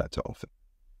you have that to offer.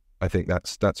 I think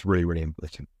that's really, really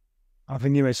important. I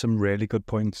think you made some really good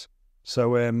points.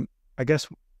 So I guess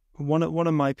one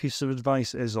of my pieces of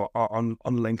advice is on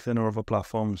LinkedIn or other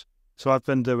platforms. So I've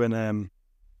been doing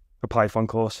a Python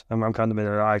course, and I'm kind of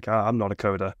like, I'm not a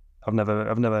coder. I've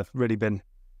never really been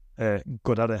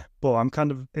good at it, but I'm kind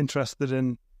of interested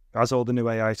in, as all the new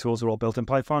AI tools are all built in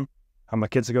Python, and my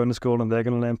kids are going to school and they're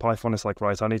going to learn Python. It's like,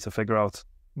 right, I need to figure out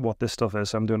what this stuff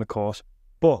is. So I'm doing a course,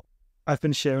 but I've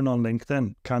been sharing on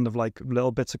LinkedIn kind of like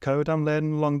little bits of code I'm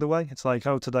learning along the way. It's like,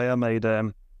 oh, today I made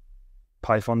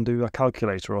Python do, a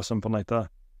calculator or something like that.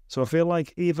 So I feel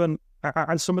like and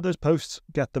some of those posts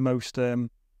get the most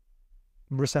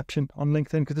reception on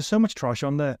LinkedIn because there's so much trash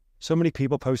on there. So many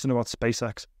people posting about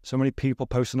SpaceX, so many people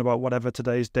posting about whatever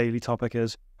today's daily topic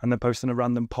is, and then posting a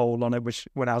random poll on it, which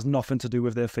has nothing to do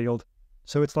with their field.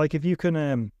 So it's like if you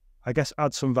can, I guess,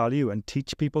 add some value and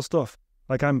teach people stuff.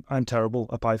 Like I'm terrible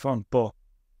at Python, but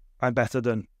I'm better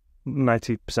than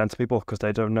 90% of people because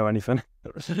they don't know anything.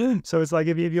 So it's like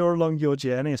if you're along your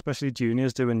journey, especially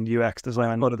juniors doing UX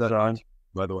design, design,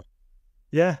 by the way.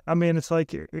 Yeah, I mean, it's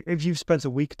like if you've spent a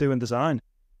week doing design,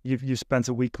 you've spent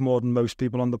a week more than most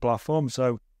people on the platform.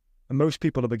 So, and most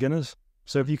people are beginners.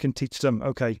 So if you can teach them,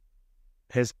 okay,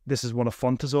 this is what a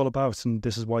font is all about, and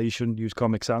this is why you shouldn't use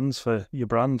Comic Sans for your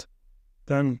brand,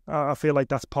 then I feel like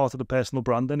that's part of the personal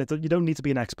branding. You don't need to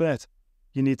be an expert.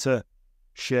 You need to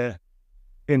share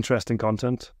interesting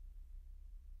content.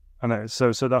 And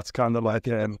so that's kind of like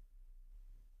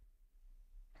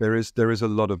there is a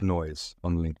lot of noise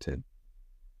on LinkedIn.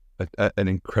 An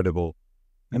incredible.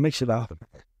 It makes you laugh.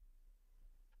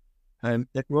 And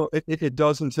it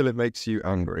does until it makes you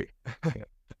angry.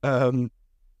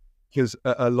 Because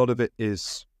a lot of it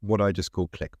is what I just call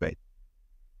clickbait.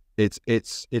 It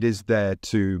is there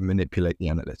to manipulate the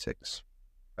analytics.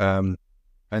 And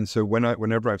so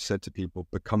whenever I've said to people,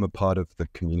 become a part of the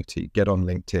community, get on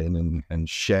LinkedIn and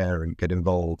share and get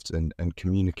involved and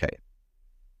communicate.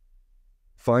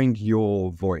 Find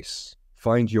your voice.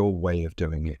 Find your way of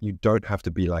doing it. You don't have to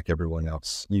be like everyone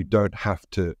else. You don't have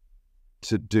to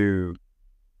do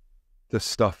the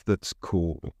stuff that's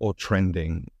cool or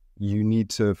trending. You need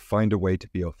to find a way to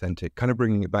be authentic, kind of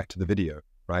bringing it back to the video,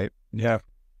 right? Yeah.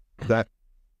 That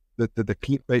the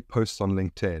clickbait posts on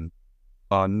LinkedIn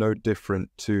are no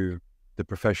different to the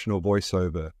professional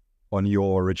voiceover on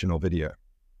your original video.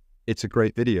 It's a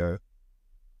great video,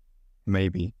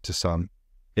 maybe to some.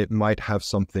 It might have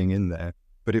something in there,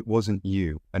 but it wasn't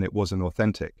you and it wasn't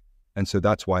authentic. And so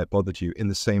that's why it bothered you in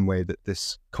the same way that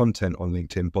this content on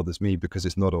LinkedIn bothers me because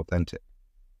it's not authentic.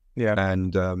 Yeah.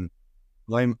 And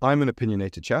I'm an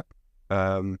opinionated chap.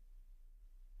 I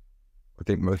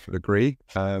think most would agree.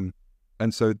 And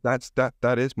so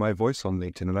that is my voice on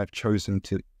LinkedIn, and I've chosen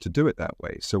to do it that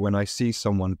way. So when I see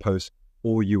someone post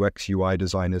all UX UI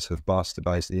designers have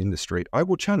bastardized the industry, I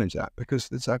will challenge that because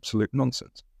it's absolute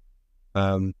nonsense.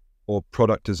 Or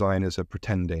product designers are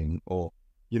pretending, or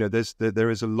there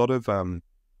is a lot of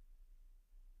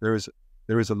there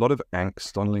is a lot of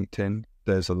angst on LinkedIn.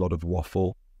 There's a lot of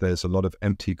waffle. There's a lot of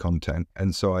empty content,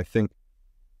 and so I think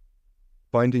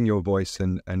finding your voice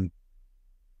and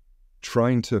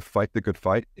trying to fight the good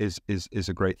fight is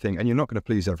a great thing. And you're not going to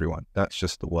please everyone. That's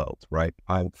just the world, right?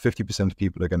 50% of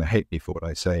people are going to hate me for what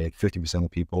I say, and 50%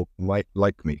 of people might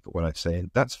like me for what I say,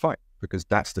 and that's fine because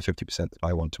that's the 50% that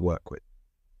I want to work with.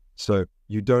 So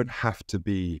you don't have to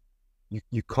be,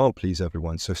 you can't please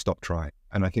everyone, so stop trying.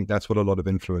 And I think that's what a lot of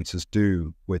influencers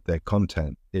do with their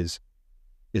content is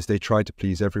they try to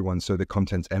please everyone so the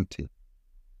content's empty.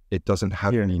 It doesn't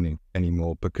have meaning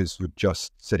anymore because you're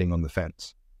just sitting on the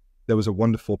fence. There was a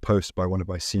wonderful post by one of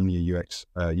my senior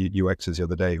UXers the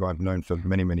other day who I've known for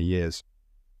many, many years.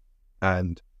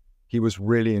 And he was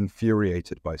really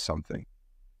infuriated by something.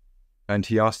 And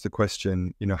he asked the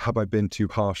question, have I been too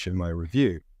harsh in my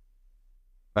review?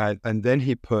 And then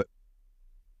he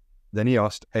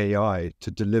asked AI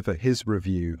to deliver his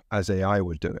review as AI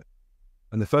would do it.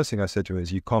 And the first thing I said to him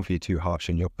is, you can't be too harsh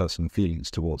in your personal feelings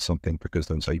towards something because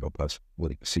those are your personal,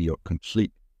 well, see your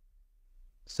complete.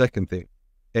 Second thing,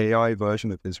 AI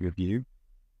version of his review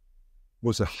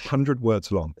was 100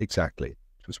 words long, exactly.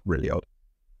 It was really odd.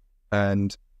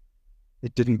 And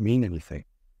it didn't mean anything.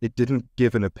 It didn't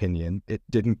give an opinion. It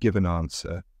didn't give an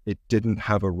answer. It didn't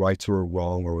have a right or a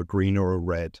wrong or a green or a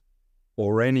red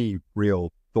or any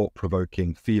real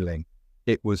thought-provoking feeling.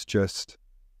 It was just,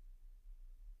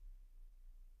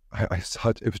 it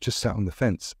was just sat on the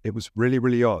fence. It was really,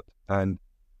 really odd. And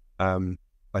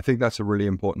I think that's a really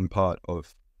important part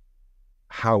of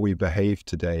how we behave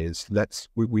today is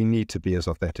we need to be as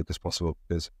authentic as possible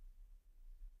because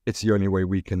it's the only way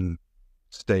we can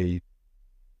stay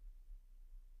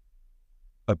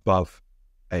above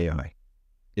AI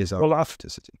is our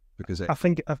authenticity. Because I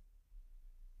think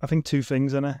two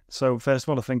things in it. So first of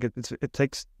all, I think it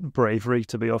takes bravery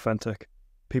to be authentic.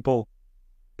 People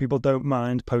don't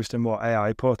mind posting what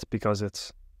AI put because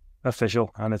it's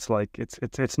official and it's like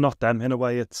it's not them in a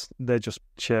way. They're just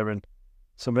sharing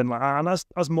something like. And as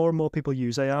more and more people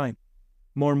use AI,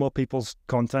 more and more people's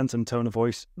content and tone of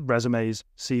voice, resumes,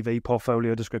 CV,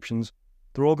 portfolio descriptions,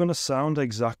 they're all going to sound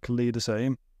exactly the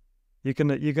same. We're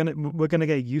going to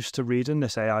get used to reading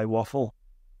this AI waffle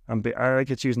and I like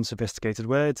it's using sophisticated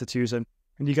words. It's using,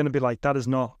 and you're going to be like, that is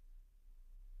not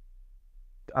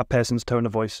a person's tone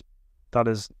of voice. That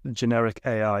is generic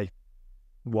AI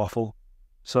waffle.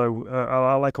 So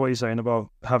I like what you're saying about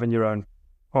having your own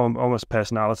almost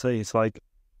personality. It's like,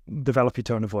 develop your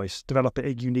tone of voice, develop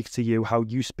it unique to you, how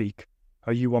you speak,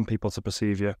 how you want people to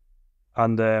perceive you.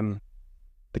 And the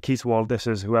key to all of this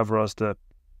is whoever has the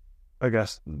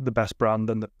best brand,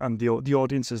 and the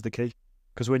audience is the key.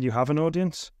 Because when you have an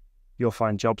audience, you'll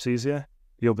find jobs easier.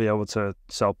 You'll be able to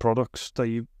sell products that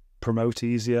you promote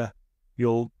easier.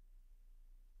 You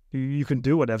can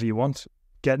do whatever you want.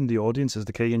 Getting the audience is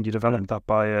the key, and you develop that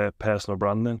by personal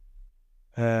branding.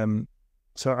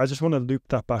 So I just want to loop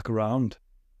that back around.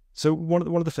 So one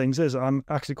of the things is, I'm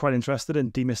actually quite interested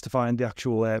in demystifying the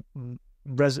actual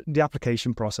the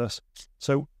application process.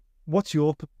 So what's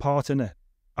your part in it?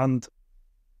 And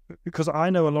because I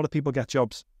know a lot of people get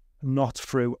jobs not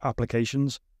through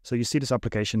applications. So you see this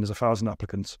application, there's 1,000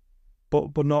 applicants,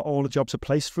 but not all the jobs are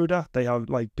placed through that. They have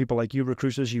like people like you,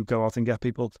 recruiters, you go out and get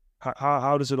people.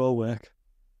 How does it all work?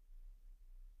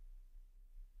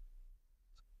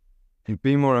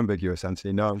 Be more ambiguous,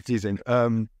 Antony. No, I'm teasing.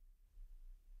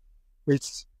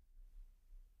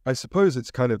 I suppose it's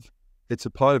a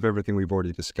part of everything we've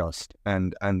already discussed,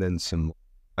 and then some.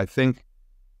 I think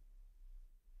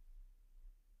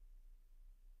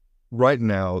right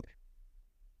now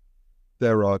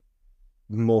there are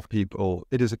more people.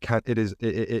 There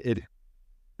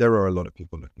are a lot of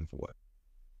people looking for work.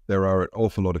 There are an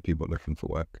awful lot of people looking for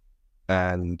work,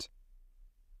 and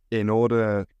in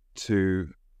order to,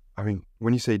 I mean,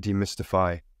 when you say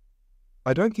demystify,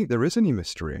 I don't think there is any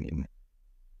mystery anymore.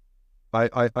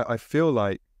 I feel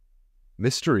like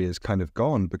mystery is kind of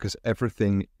gone because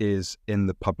everything is in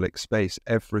the public space.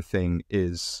 Everything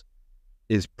is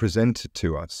presented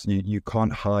to us. You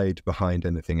can't hide behind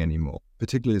anything anymore,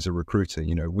 particularly as a recruiter.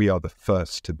 You know, we are the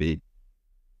first to be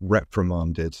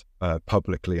reprimanded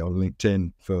publicly on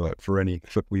LinkedIn for any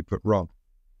foot we put wrong,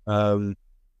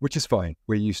 which is fine.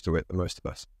 We're used to it, the most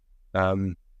of us.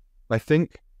 I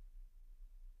think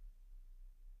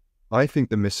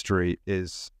the mystery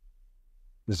is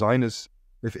designers.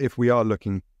 If we are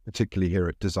looking particularly here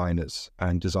at designers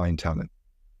and design talent,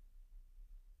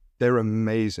 they're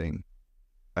amazing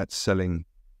at selling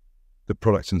the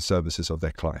products and services of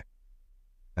their client,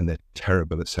 and they're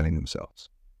terrible at selling themselves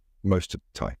most of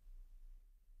the time.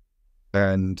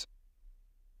 And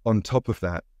on top of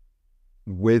that,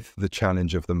 with the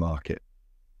challenge of the market,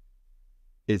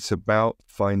 it's about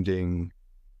finding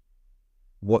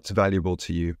what's valuable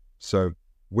to you. So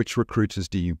which recruiters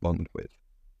do you bond with?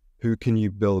 Who can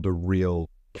you build a real,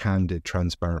 candid,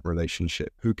 transparent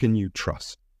relationship? Who can you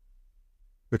trust?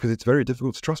 Because it's very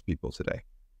difficult to trust people today,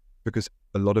 because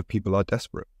a lot of people are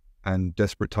desperate, and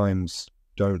desperate times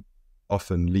don't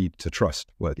often lead to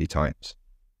trustworthy times.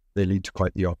 They lead to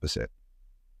quite the opposite.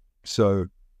 So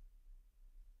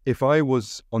if I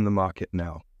was on the market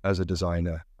now as a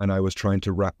designer and I was trying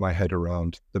to wrap my head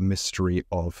around the mystery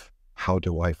of how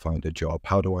do I find a job?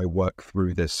 How do I work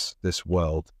through this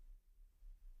world?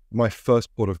 My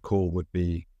first port of call would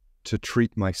be to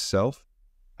treat myself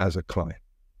as a client.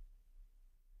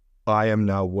 I am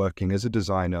now working as a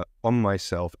designer on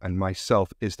myself, and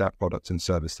myself is that product and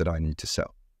service that I need to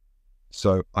sell.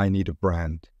 So I need a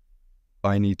brand.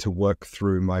 I need to work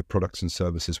through my products and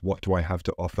services. What do I have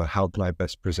to offer? How can I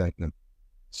best present them?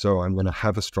 So I'm going to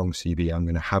have a strong CV. I'm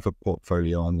going to have a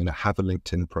portfolio. I'm going to have a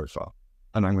LinkedIn profile,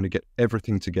 and I'm going to get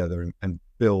everything together and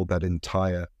build that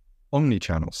entire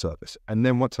omni-channel service. And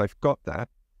then once I've got that,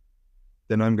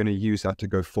 then I'm going to use that to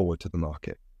go forward to the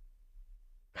market.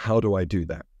 How do I do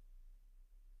that?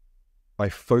 I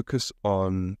focus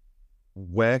on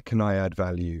where can I add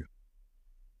value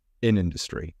in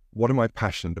industry? What am I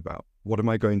passionate about? What am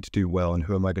I going to do well, and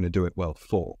who am I going to do it well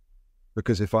for?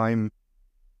 Because if I'm,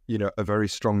 a very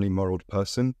strongly moral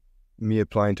person, me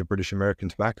applying to British American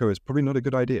Tobacco is probably not a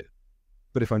good idea.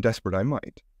 But if I'm desperate, I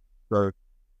might. So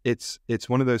it's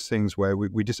one of those things where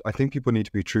I think people need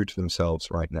to be true to themselves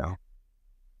right now.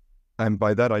 And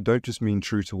by that, I don't just mean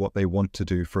true to what they want to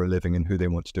do for a living and who they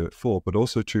want to do it for, but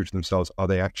also true to themselves. Are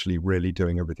they actually really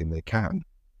doing everything they can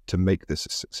to make this a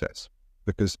success?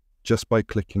 Because just by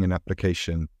clicking an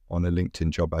application on a LinkedIn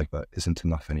job advert isn't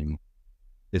enough anymore.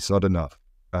 It's not enough.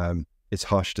 It's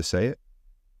harsh to say it,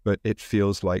 but it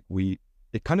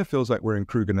kind of feels like we're in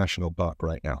Kruger National Park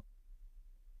right now.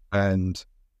 And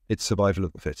it's survival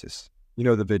of the fittest. You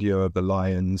know, the video of the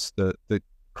lions, the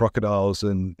crocodiles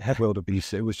and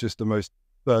wildebeest. It was just the most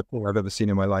thing I've ever seen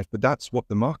in my life. But that's what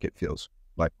the market feels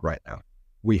like right now.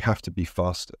 We have to be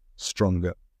faster,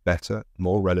 stronger, better,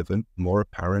 more relevant, more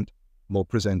apparent, more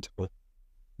presentable.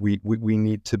 We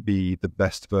need to be the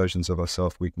best versions of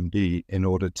ourselves we can be in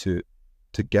order to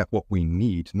get what we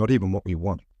need, not even what we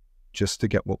want, just to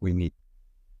get what we need.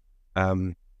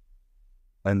 And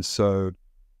so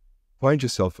find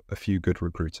yourself a few good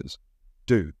recruiters.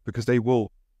 Do, because they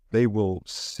will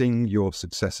sing your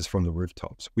successes from the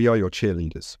rooftops. We are your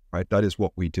cheerleaders, right? That is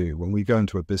what we do. When we go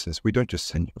into a business, we don't just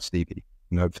send your CV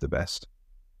and hope for the best.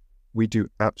 We do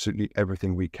absolutely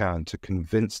everything we can to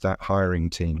convince that hiring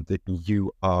team that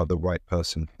you are the right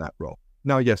person for that role.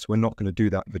 Now, yes, we're not going to do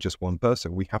that for just one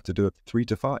person. We have to do it for 3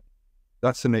 to 5.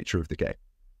 That's the nature of the game.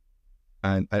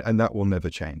 And that will never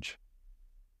change.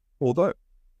 Although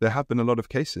there have been a lot of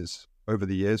cases over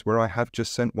the years where I have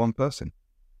just sent one person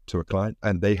to a client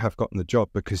and they have gotten the job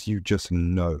because you just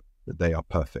know that they are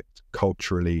perfect,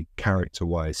 culturally,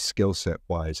 character-wise, skill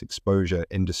set-wise, exposure,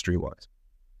 industry-wise.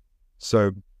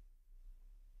 So,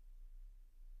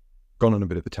 gone on a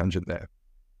bit of a tangent there.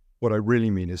 What I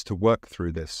really mean is to work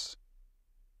through this.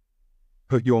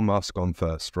 Put your mask on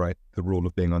first, right? The rule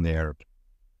of being on the airplane.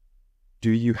 Do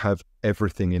you have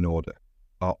everything in order?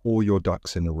 Are all your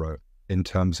ducks in a row in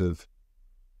terms of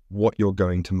what you're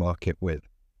going to market with?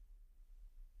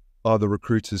 Are the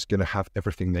recruiters going to have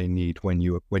everything they need when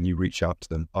you reach out to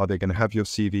them? Are they going to have your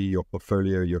CV, your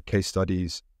portfolio, your case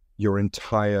studies, your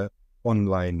entire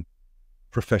online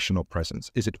professional presence?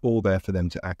 Is it all there for them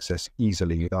to access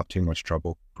easily without too much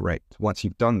trouble? Great. Once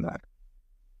you've done that,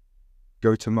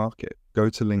 go to market,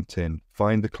 go to LinkedIn,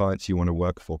 find the clients you want to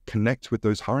work for, connect with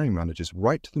those hiring managers,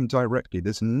 write to them directly.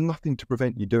 There's nothing to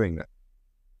prevent you doing that.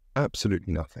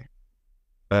 Absolutely nothing.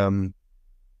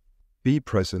 Be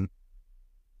present.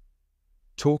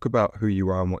 Talk about who you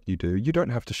are and what you do. You don't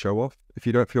have to show off. If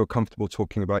you don't feel comfortable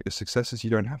talking about your successes, you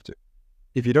don't have to.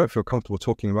 If you don't feel comfortable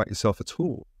talking about yourself at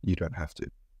all, you don't have to.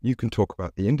 You can talk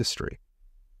about the industry.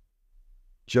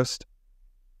 Just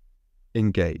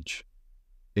engage.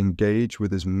 Engage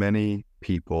with as many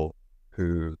people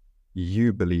who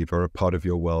you believe are a part of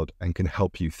your world and can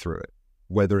help you through it,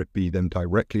 whether it be them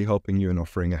directly helping you and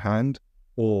offering a hand,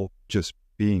 or just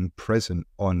being present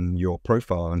on your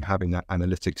profile and having that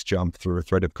analytics jump through a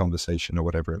thread of conversation or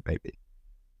whatever it may be.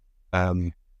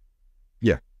 I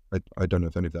don't know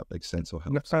if any of that makes sense or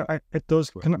helps. It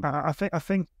does. I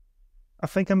think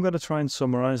I'm going to try and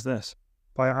summarize this.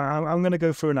 I'm going to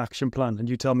go through an action plan, and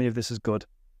you tell me if this is good.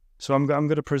 So I'm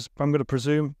going to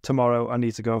presume tomorrow I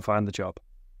need to go and find the job,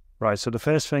 right? So the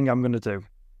first thing I'm going to do,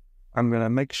 I'm going to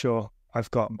make sure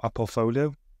I've got a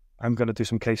portfolio. I'm going to do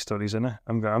some case studies in it.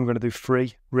 I'm going to do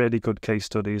 3 really good case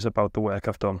studies about the work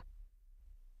I've done.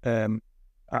 I'm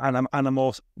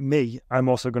also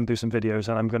going to do some videos,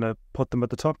 and I'm going to put them at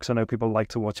the top because I know people like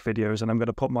to watch videos, and I'm going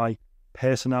to put my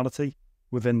personality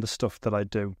within the stuff that I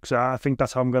do. So I think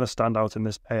that's how I'm going to stand out in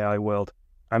this AI world.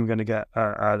 I'm going to get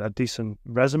a decent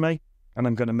resume, and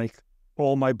I'm going to make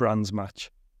all my brands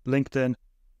match. LinkedIn,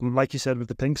 like you said, with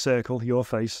the pink circle, your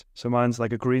face. So mine's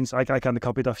like a green. I kind of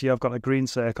copied off you. I've got a green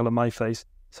circle on my face.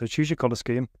 So choose your color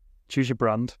scheme, choose your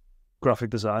brand, graphic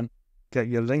design, get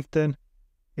your LinkedIn.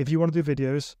 If you want to do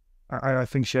videos, I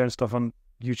think sharing stuff on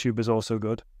YouTube is also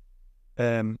good.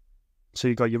 So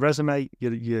you got your resume,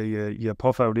 your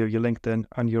portfolio, your LinkedIn,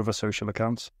 and your other social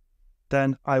accounts.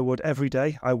 Then every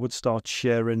day I would start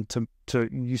sharing to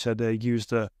you said use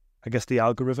the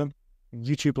algorithm.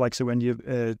 YouTube likes it when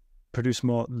you produce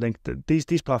more LinkedIn.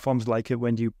 These platforms like it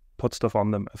when you put stuff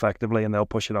on them effectively, and they'll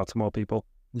push it out to more people.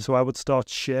 And so I would start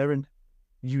sharing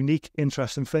unique,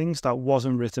 interesting things that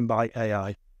wasn't written by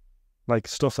AI, like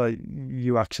stuff that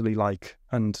you actually like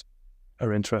and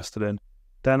are interested in.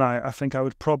 Then I think I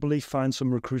would probably find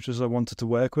some recruiters I wanted to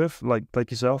work with,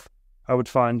 like yourself. I would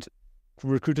find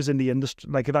recruiters in the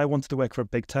industry. Like if I wanted to work for a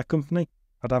big tech company,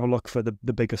 I'd have a look for the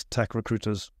biggest tech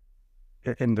recruiters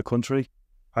in the country.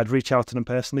 I'd reach out to them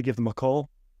personally, give them a call,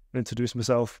 introduce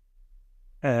myself.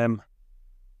 So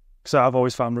I've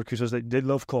always found recruiters that they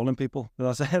love calling people.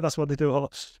 That's what they do a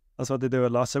lot. That's what they do a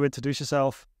lot. So introduce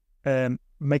yourself,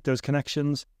 make those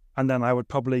connections, and then I would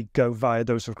probably go via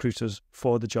those recruiters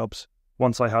for the jobs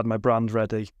once I had my brand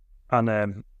ready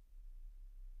and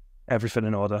everything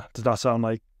in order. Does that sound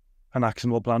like an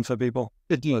actionable plan for people?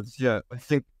 It does, yeah. I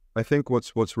think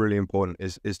what's really important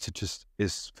is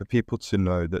for people to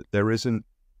know that there isn't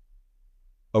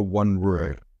a one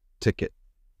route ticket.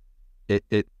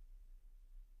 It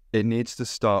needs to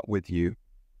start with you.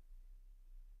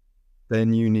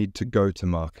 Then you need to go to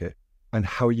market, and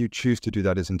how you choose to do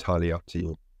that is entirely up to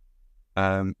you.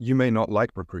 You may not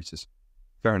like recruiters.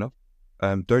 Fair enough.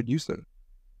 Don't use them.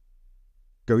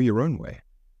 Go your own way.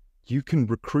 You can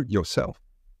recruit yourself.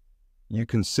 You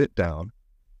can sit down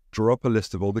drop a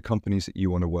list of all the companies that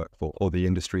you want to work for or the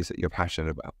industries that you're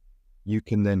passionate about. You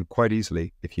can then quite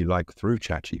easily, if you like, through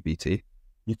ChatGPT,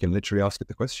 you can literally ask it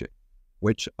the question,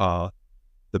 which are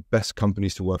the best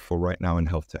companies to work for right now in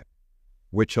health tech?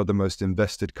 Which are the most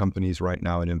invested companies right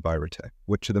now in envirotech?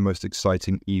 Which are the most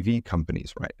exciting EV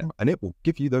companies right now? And it will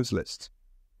give you those lists.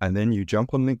 And then you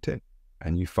jump on LinkedIn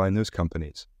and you find those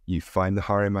companies. You find the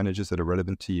hiring managers that are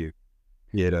relevant to you.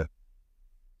 Be it a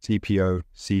CPO,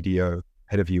 CDO,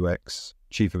 head of UX,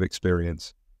 chief of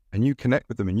experience, and you connect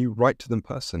with them and you write to them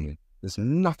personally. There's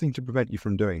nothing to prevent you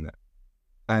from doing that.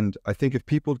 And I think if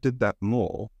people did that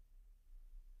more,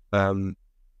 it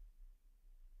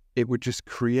would just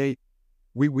create,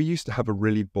 we used to have a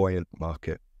really buoyant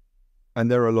market. And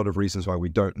there are a lot of reasons why we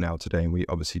don't now today. And we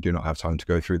obviously do not have time to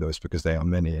go through those because they are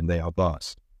many and they are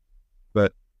vast.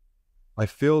 But I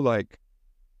feel like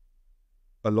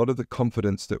a lot of the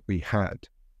confidence that we had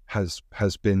has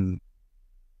been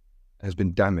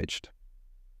damaged.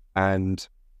 And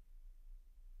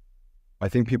I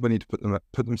think people need to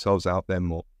put themselves out there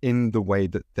more in the way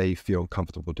that they feel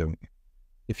comfortable doing it.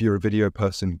 If you're a video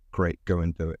person, great, go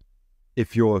and do it.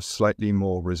 If you're slightly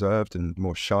more reserved and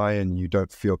more shy and you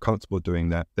don't feel comfortable doing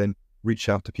that, then reach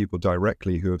out to people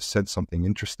directly who have said something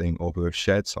interesting or who have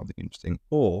shared something interesting,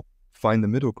 or find the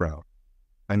middle ground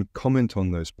and comment on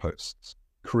those posts.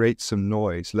 Create some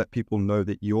noise, let people know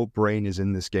that your brain is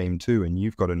in this game too and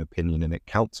you've got an opinion and it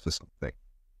counts for something.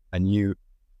 And you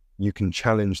can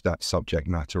challenge that subject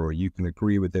matter, or you can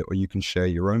agree with it, or you can share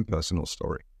your own personal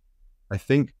story. I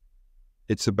think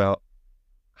it's about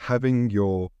having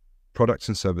your products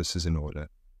and services in order,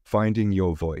 finding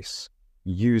your voice,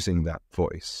 using that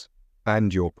voice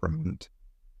and your brand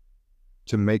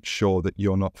to make sure that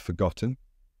you're not forgotten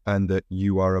and that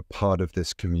you are a part of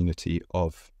this community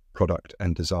of product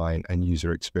and design and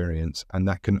user experience. And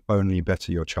that can only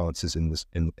better your chances in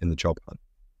the job hunt.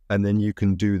 And then you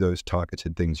can do those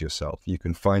targeted things yourself. You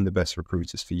can find the best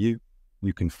recruiters for you.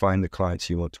 You can find the clients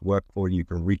you want to work for. You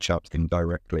can reach out to them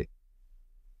directly.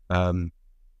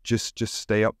 Just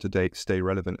stay up to date, stay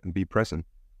relevant, and be present.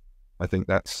 I think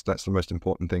that's the most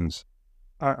important things.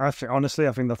 Honestly,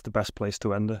 I think that's the best place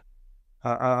to end it.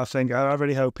 I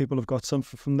really hope people have got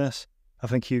something from this. I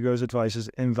think Hugo's advice is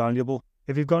invaluable.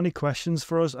 If you've got any questions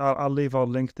for us, I'll leave our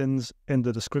LinkedIn's in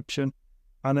the description.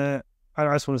 And I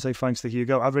just want to say thanks to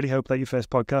Hugo. I really hope that your first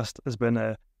podcast has been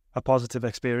a positive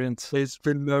experience. It's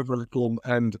been nerve-wracking,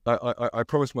 and I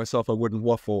promised myself I wouldn't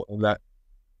waffle, and that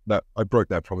I broke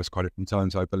that promise quite a few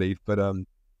times, I believe. But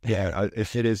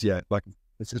it is, like,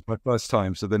 this is my first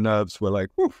time, so the nerves were like,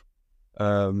 woof.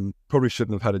 Probably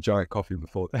shouldn't have had a giant coffee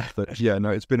before that, but yeah,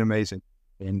 no, it's been amazing.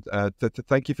 And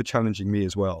thank you for challenging me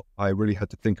as well. I really had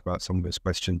to think about some of those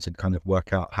questions and kind of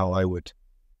work out how would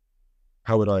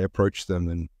I approach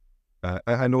them,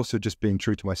 and also just being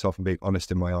true to myself and being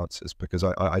honest in my answers, because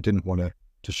I didn't want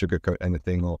to sugarcoat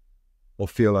anything or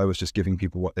feel I was just giving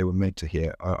people what they were meant to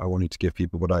hear. I wanted to give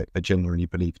people what I genuinely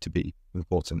believe to be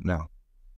important now.